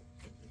was like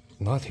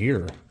not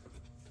here.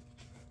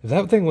 If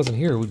that thing wasn't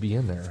here, it would be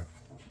in there.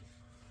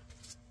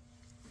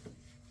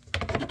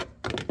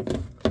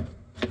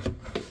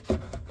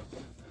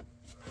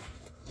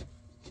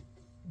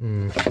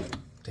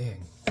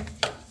 Dang.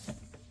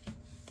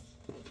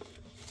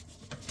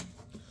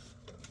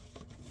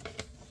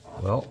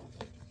 Well,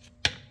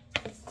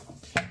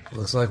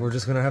 looks like we're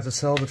just gonna have to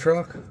sell the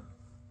truck.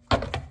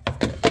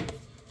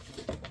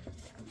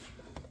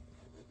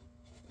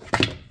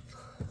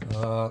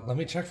 Let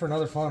me check for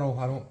another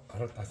funnel.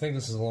 I think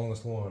this is the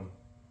longest one.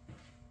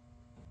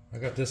 I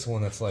got this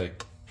one that's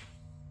like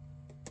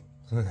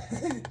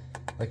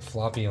like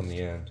floppy on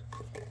the end.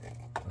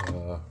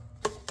 I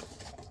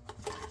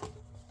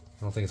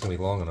don't think it's gonna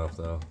be long enough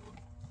though.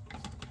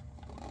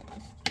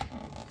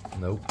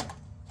 Nope.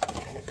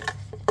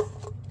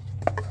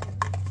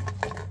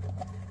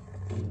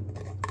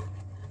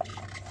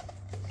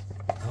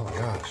 Oh my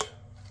gosh.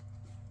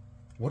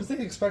 What do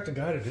they expect a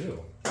guy to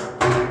do?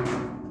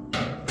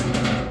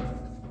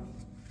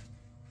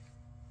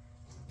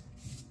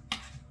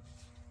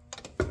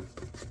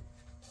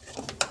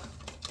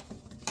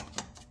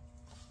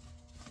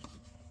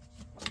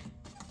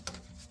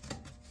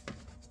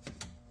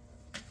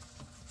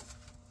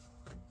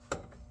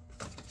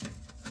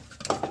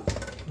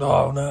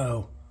 Oh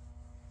no.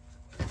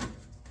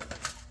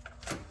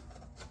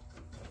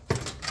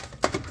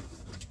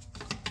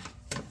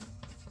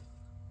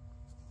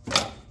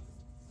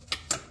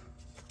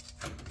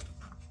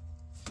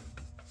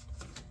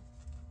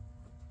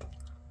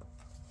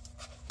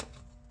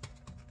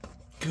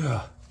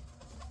 Gah.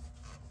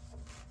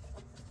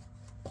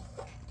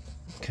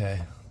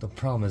 Okay, the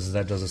problem is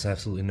that does us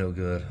absolutely no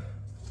good.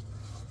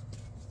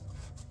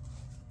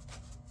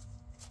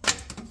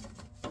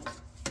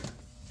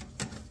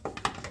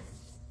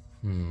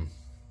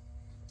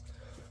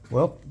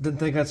 Well, didn't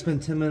think I'd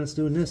spend 10 minutes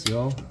doing this,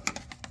 y'all.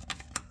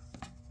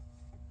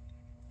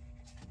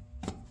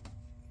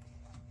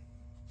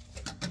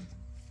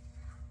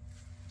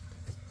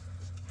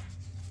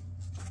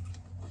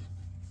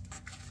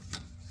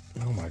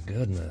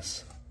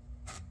 goodness.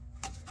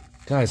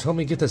 Guys, help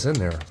me get this in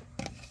there.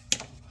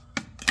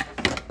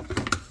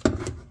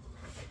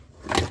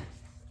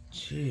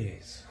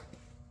 Jeez.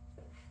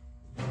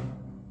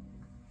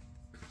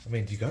 I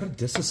mean, do you gotta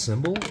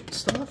disassemble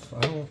stuff?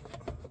 I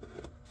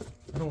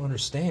don't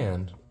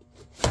understand.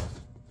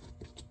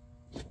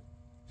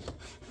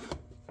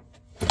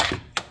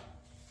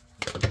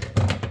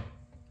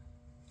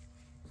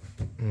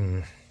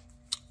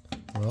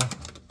 Well,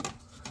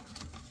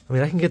 I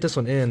mean, I can get this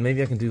one in.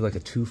 Maybe I can do like a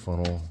two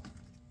funnel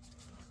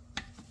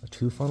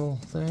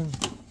thing.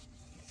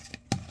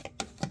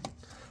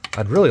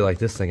 I'd really like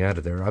this thing out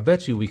of there. I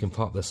bet you we can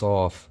pop this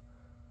off.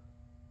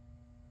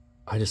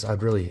 I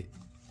don't really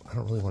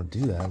want to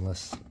do that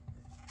unless...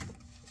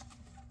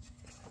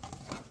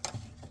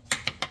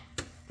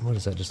 What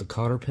is that, just a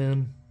cotter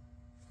pin?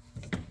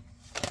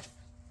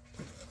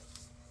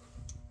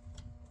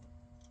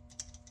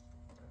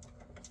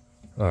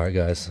 Alright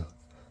guys,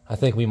 I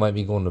think we might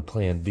be going to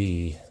plan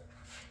B.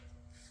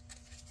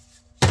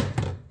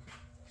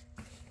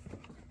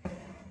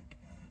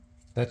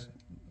 That's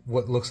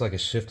what looks like a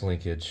shift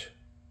linkage.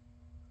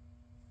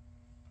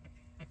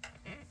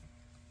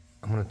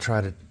 I'm gonna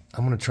try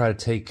to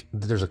take,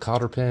 there's a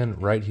cotter pin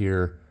right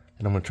here,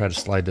 and I'm gonna try to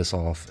slide this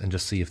off and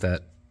just see if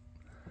that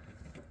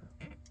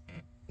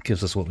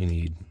gives us what we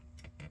need.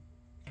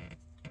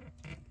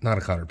 Not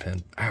a cotter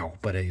pin, ow,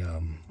 but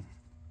a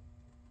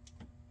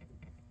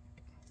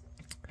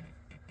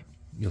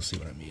you'll see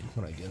what I mean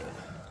when I get it.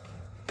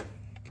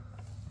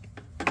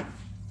 I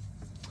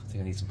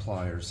think I need some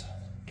pliers.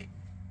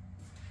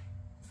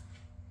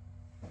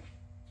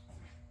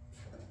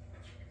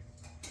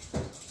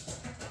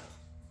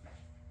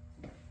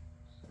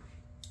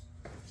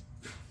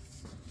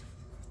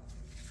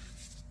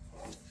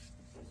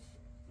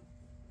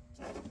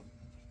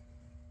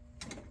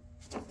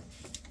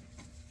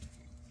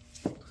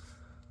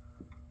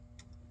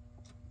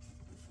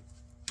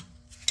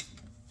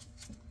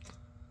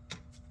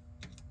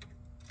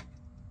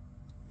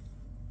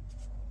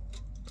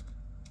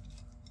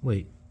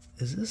 Wait,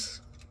 is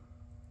this...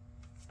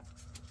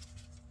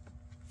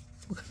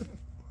 What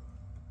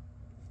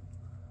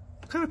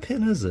kind of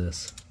pin is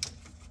this?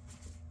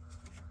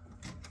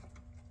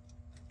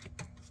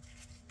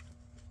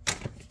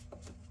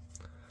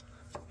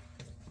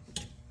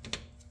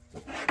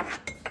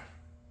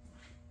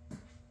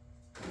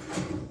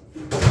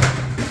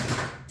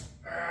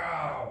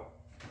 Ow!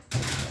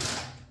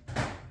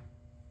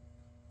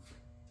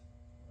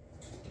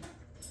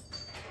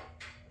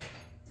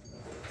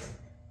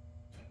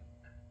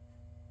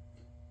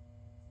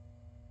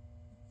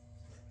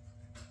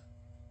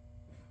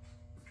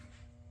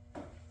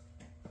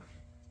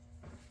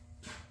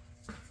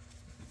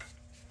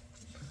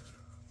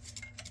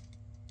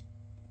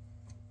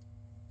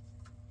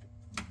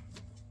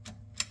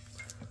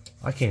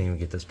 I can't even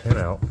get this pin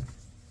out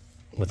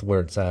with where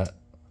it's at.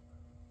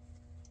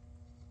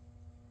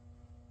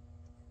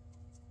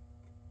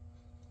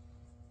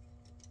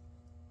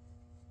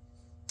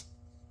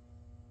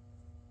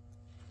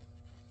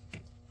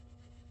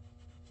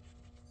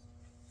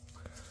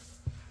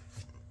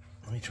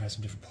 Let me try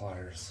some different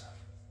pliers.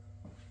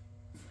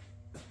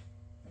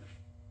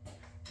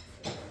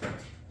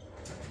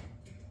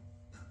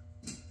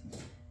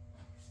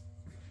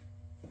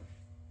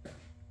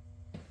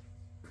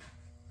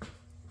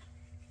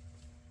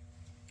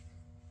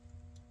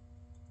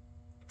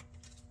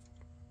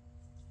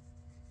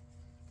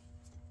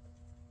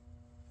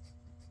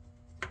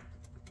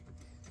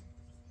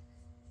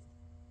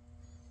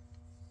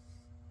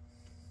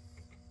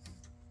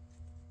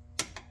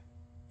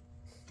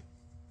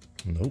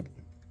 Nope.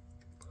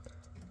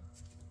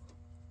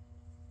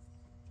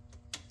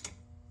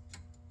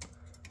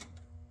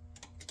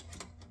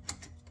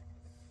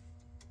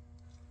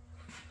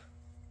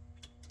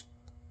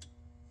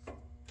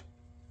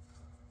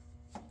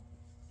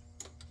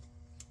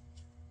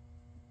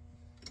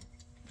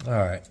 All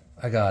right,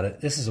 I got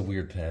it. This is a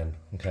weird pen,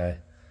 okay?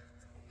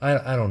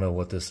 I don't know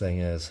what this thing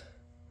is,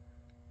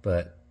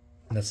 but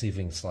let's see if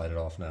we can slide it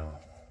off now.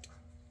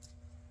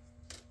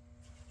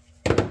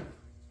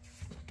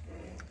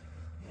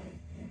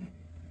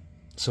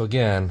 So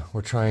again,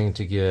 we're trying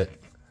to get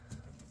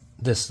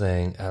this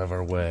thing out of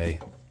our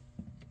way.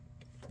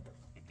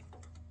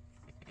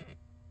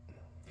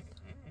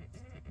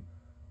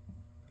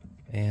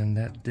 And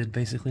that did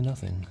basically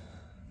nothing.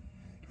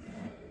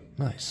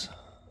 Nice.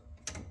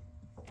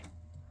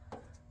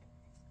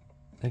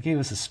 That gave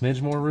us a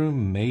smidge more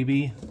room,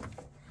 maybe.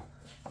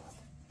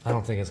 I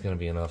don't think it's going to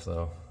be enough,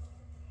 though.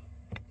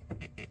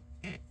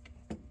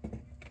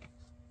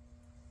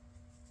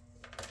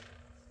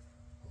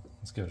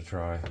 Let's give it a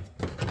try.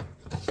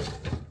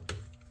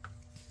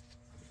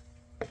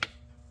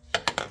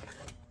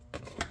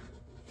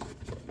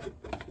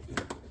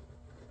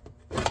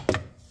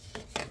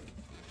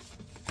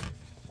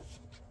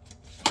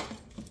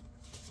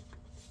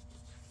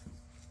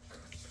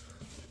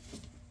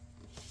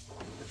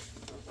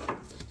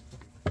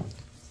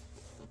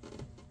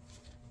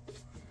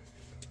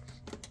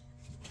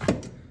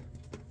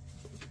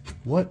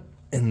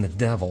 in the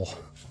devil.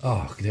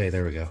 Oh, okay,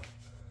 there we go.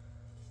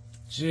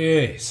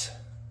 Jeez.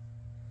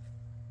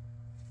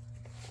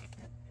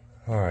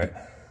 All right.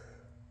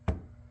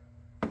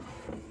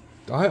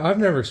 I've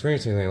never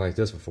experienced anything like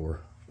this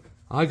before.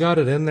 I got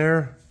it in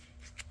there.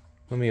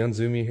 Let me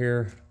unzoom you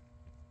here.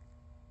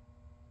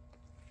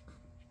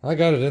 I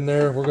got it in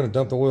there. We're going to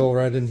dump the oil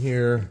right in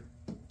here.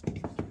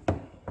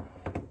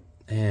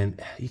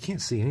 And you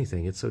can't see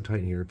anything. It's so tight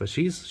in here. But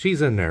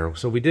she's in there.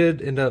 So we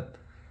did end up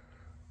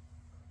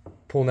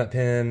pulling that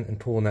pin and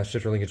pulling that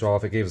shifter linkage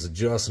off. It gave us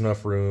just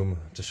enough room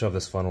to shove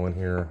this funnel in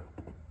here.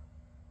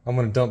 I'm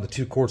going to dump the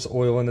 2 quarts of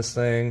oil in this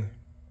thing.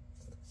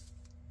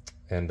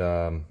 And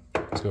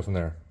let's go from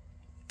there.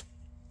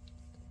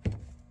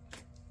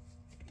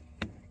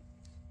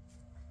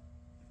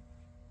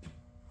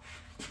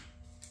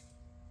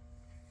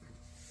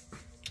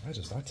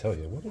 I tell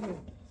you,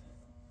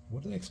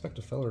 what do they expect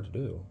a feller to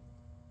do?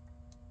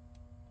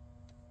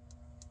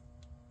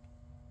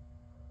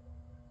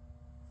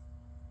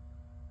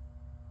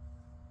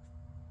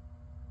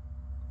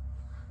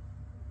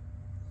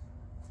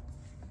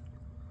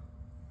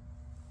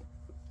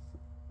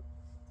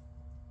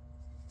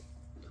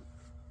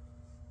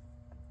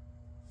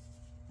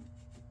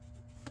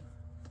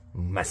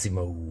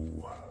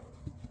 Massimo.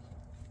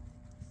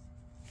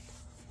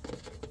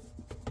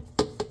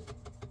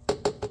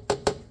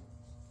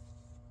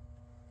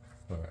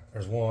 Alright,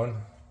 there's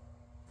one.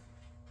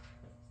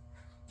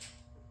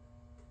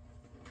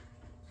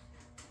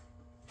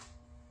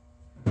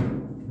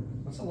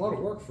 That's a lot of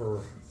work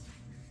for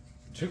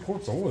 2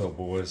 quarts of oil,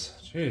 boys.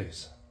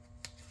 Jeez.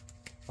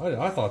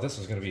 I thought this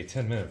was going to be a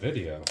 10-minute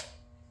video.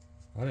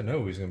 I didn't know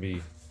he was going to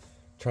be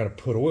trying to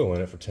put oil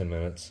in it for 10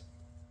 minutes.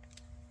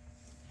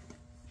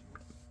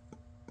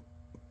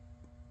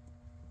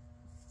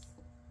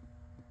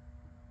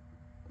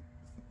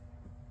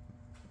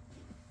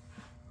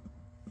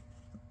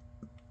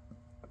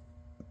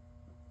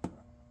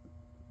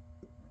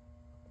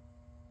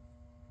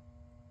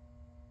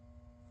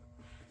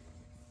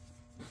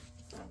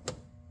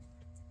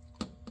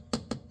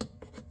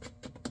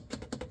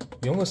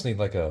 You almost need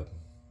like a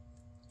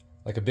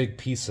big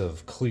piece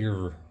of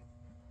clear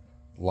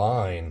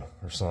line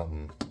or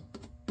something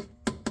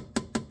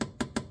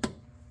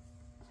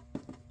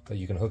that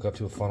you can hook up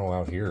to a funnel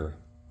out here.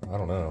 I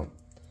don't know.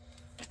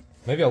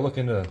 Maybe I'll look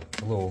into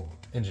a little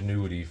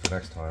ingenuity for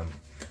next time.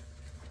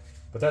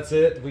 But that's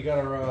it. We got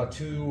our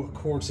 2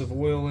 quarts of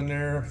oil in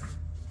there.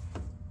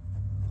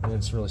 I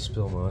didn't really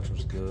spill much, which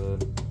is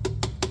good.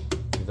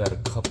 We've had a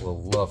couple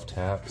of love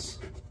taps.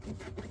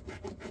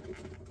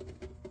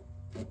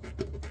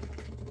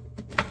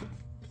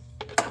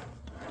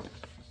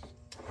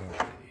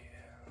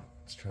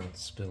 Try not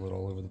to spill it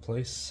all over the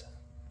place.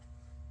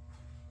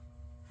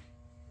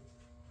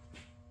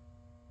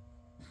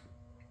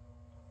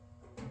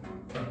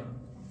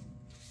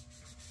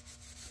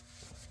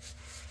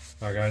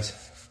 Alright guys,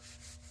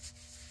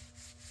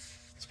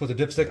 let's put the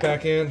dipstick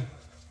back in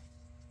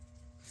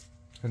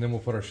and then we'll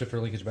put our shifter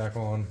linkage back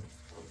on.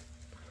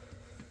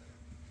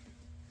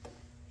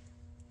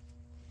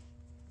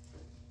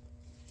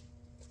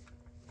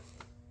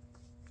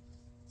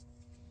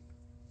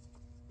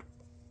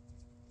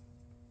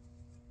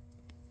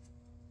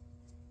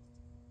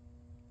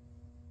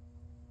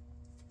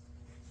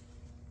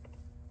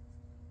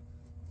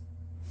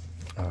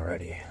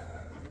 Alrighty.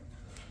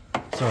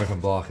 Sorry if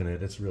I'm blocking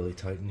it, it's really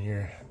tight in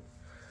here.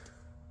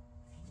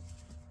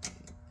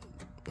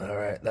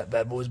 Alright, that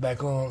bad boy's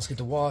back on. Let's get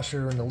the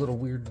washer and the little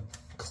weird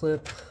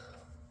clip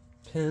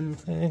pin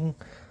thing.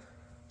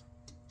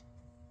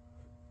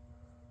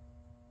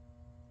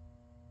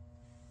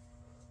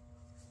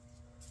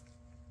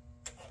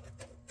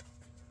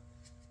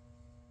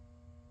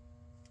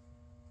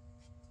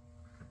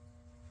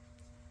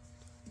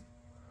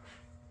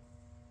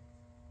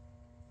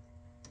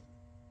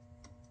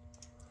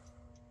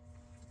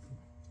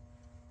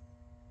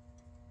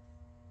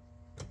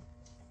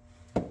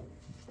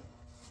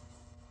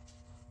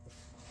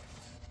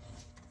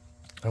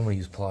 I'm going to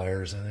use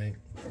pliers, I think,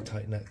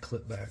 tighten that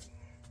clip back,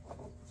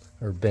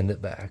 or bend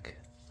it back.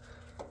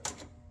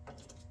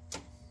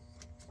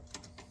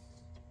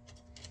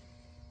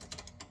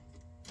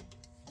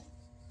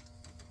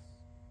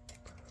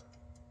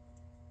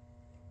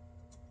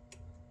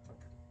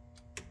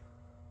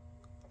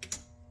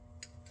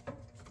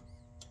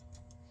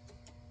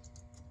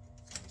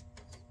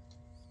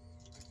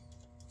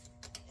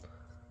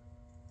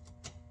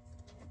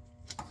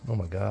 Oh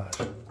my gosh.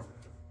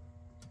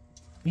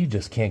 You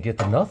just can't get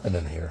to nothing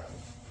in here.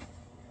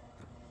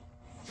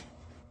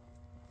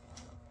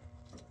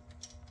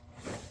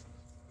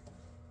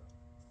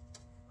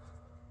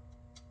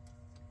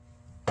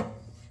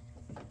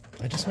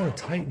 I just want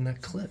to tighten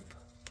that clip.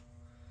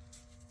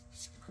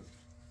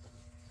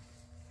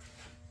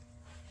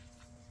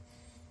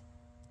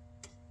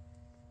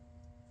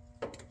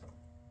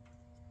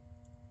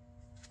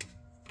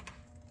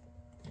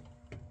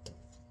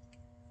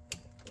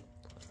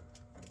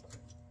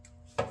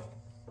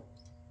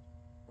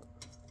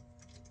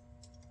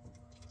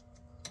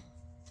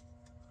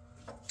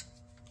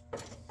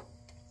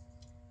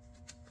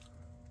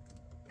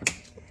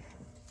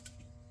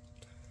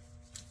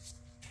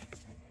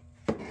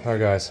 Alright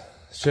guys,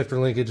 shifter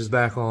linkage is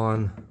back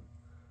on.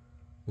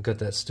 We've got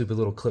that stupid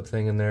little clip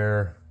thing in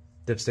there.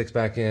 Dipstick's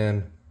back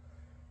in.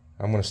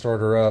 I'm going to start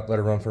her up, let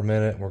her run for a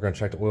minute. We're going to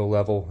check the oil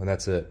level, and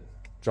that's it.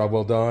 Job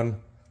well done.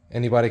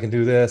 Anybody can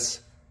do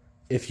this.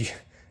 If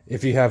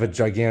you have a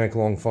gigantic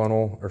long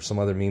funnel or some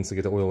other means to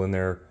get the oil in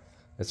there,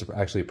 it's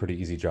actually a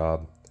pretty easy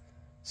job.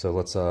 So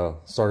let's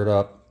start it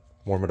up,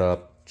 warm it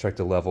up, check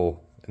the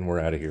level, and we're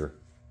out of here.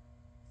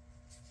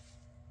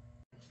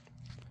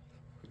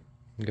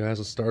 Guys,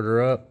 let's start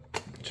her up,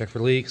 check for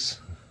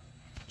leaks,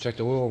 check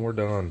the oil, and we're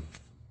done.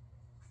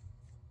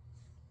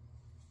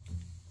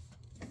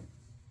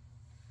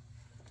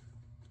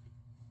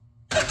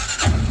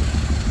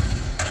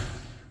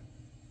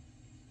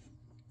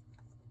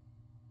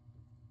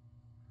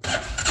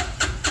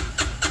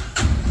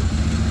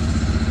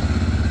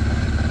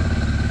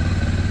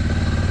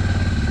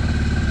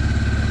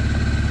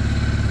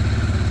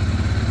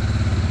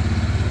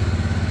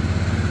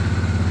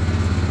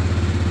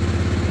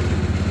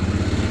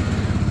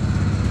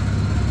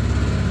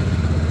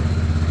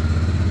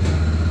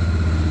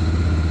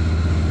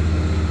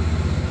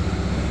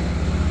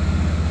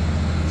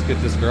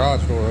 Get this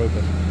garage door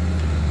open.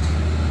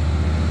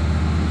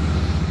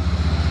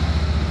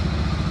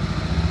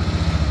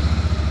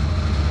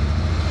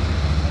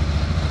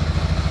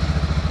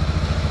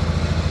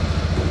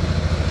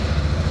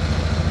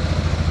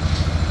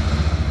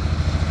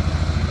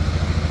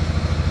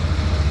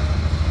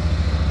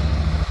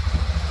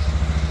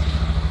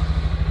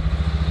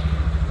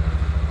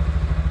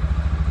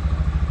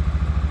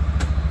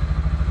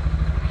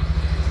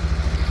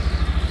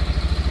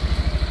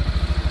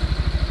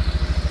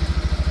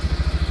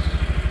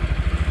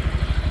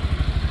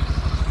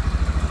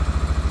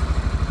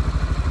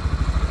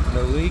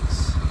 No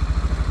leaks.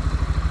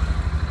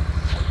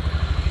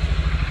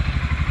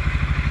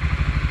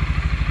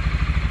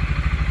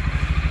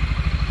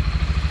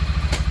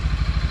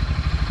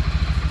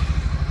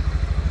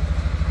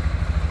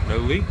 No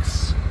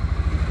leaks.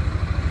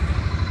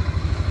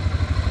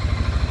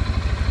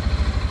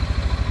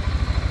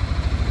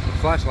 The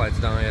flashlight's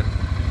dying.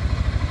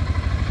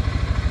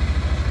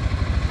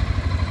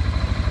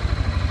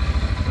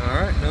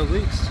 Alright, no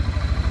leaks.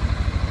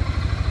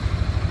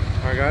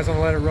 Alright guys, I'm going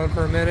to let it run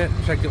for a minute,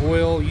 check the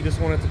oil. You just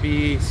want it to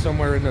be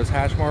somewhere in those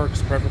hash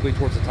marks, preferably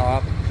towards the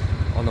top,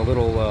 on the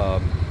little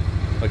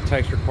like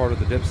textured part of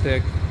the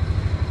dipstick.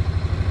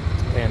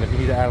 And if you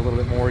need to add a little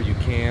bit more, you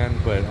can,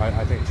 but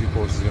I think 2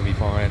 quarts is going to be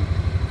fine.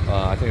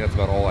 I think that's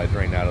about all I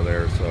drained out of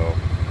there, so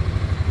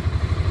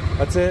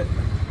that's it.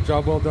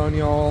 Job well done,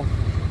 y'all.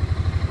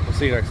 We'll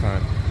see you next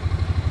time.